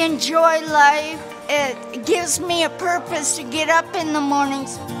enjoy life. It gives me a purpose to get up in the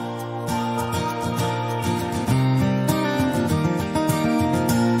mornings.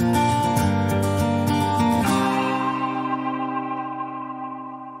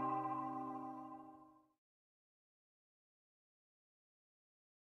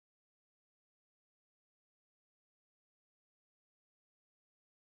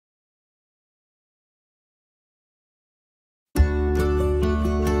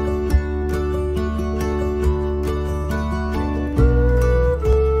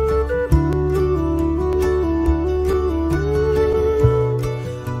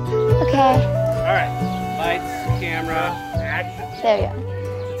 There you go.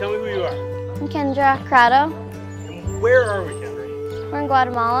 So tell me who you are. I'm Kendra Crado. And where are we, Kendra? We're in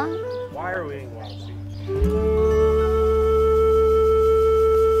Guatemala. Why are we in Guatemala?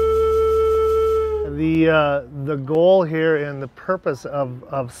 The goal here and the purpose of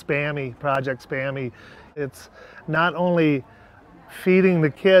SPAMI, Project SPAMI, it's not only feeding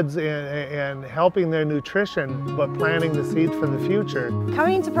the kids and helping their nutrition, but planting the seeds for the future.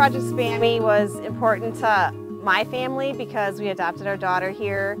 Coming to Project SPAMI was important to my family because we adopted our daughter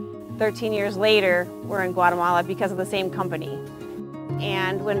here. 13 years later, we're in Guatemala because of the same company.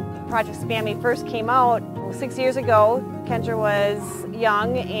 And when Project SPAMI first came out, 6 years ago, Kendra was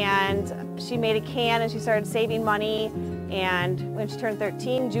young and she made a can and she started saving money. And when she turned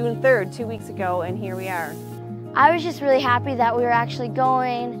 13, June 3rd, 2 weeks ago, and here we are. I was just really happy that we were actually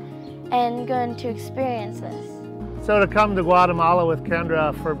going to experience this. So to come to Guatemala with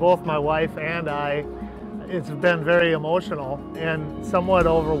Kendra, for both my wife and I, it's been very emotional and somewhat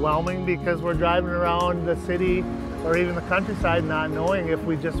overwhelming because we're driving around the city or even the countryside not knowing if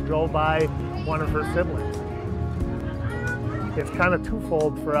we just drove by one of her siblings. it's kind of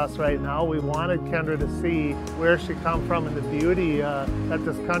twofold for us right now. We wanted Kendra to see where she come from and the beauty that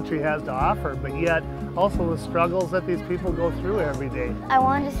this country has to offer, but yet also the struggles that these people go through every day. I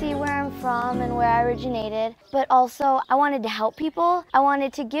wanted to see where I'm from and where I originated, but also I wanted to help people. I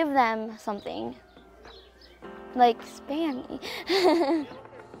wanted to give them something, like Spammy.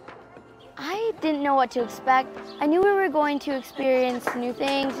 I didn't know what to expect. I knew we were going to experience new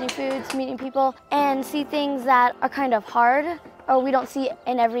things, new foods, meeting people, and see things that are kind of hard or we don't see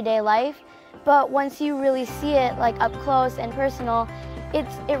in everyday life. But once you really see it like up close and personal, it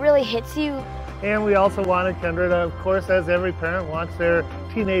really hits you. And we also wanted Kendra to, of course, as every parent wants their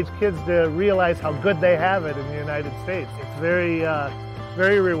teenage kids to realize how good they have it in the United States. It's very,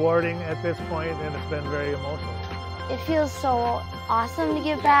 very rewarding at this point, and it's been very emotional. It feels so awesome to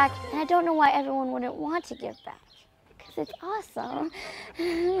give back, and I don't know why everyone wouldn't want to give back, because it's awesome.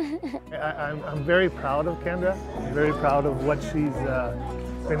 I'm very proud of Kendra. I'm very proud of what she's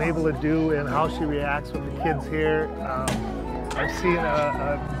been able to do and how she reacts with the kids here. I've seen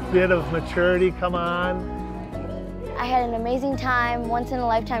a bit of maturity come on. I had an amazing time,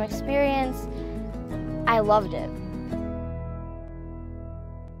 once-in-a-lifetime experience. I loved it.